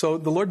get out. So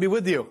the Lord be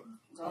with you.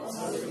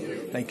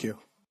 Thank you.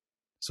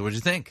 So what'd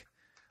you think?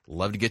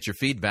 Love to get your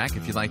feedback.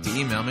 If you'd like to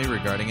email me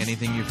regarding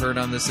anything you've heard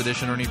on this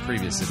edition or any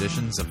previous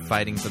editions of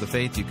Fighting for the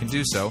Faith, you can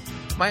do so.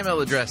 My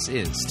email address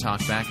is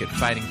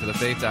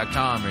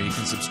talkback@fightingforthefaith.com, or you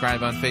can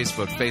subscribe on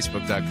Facebook,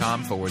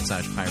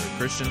 facebook.com/Pirate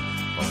Christian.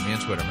 Follow me on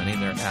Twitter. My name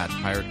there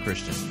 @Pirate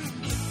Christian.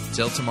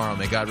 Till tomorrow,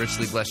 may God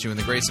richly bless you in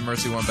the grace and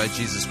mercy won by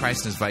Jesus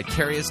Christ and His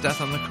vicarious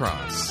death on the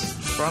cross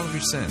for all of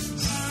your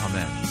sins.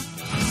 Amen.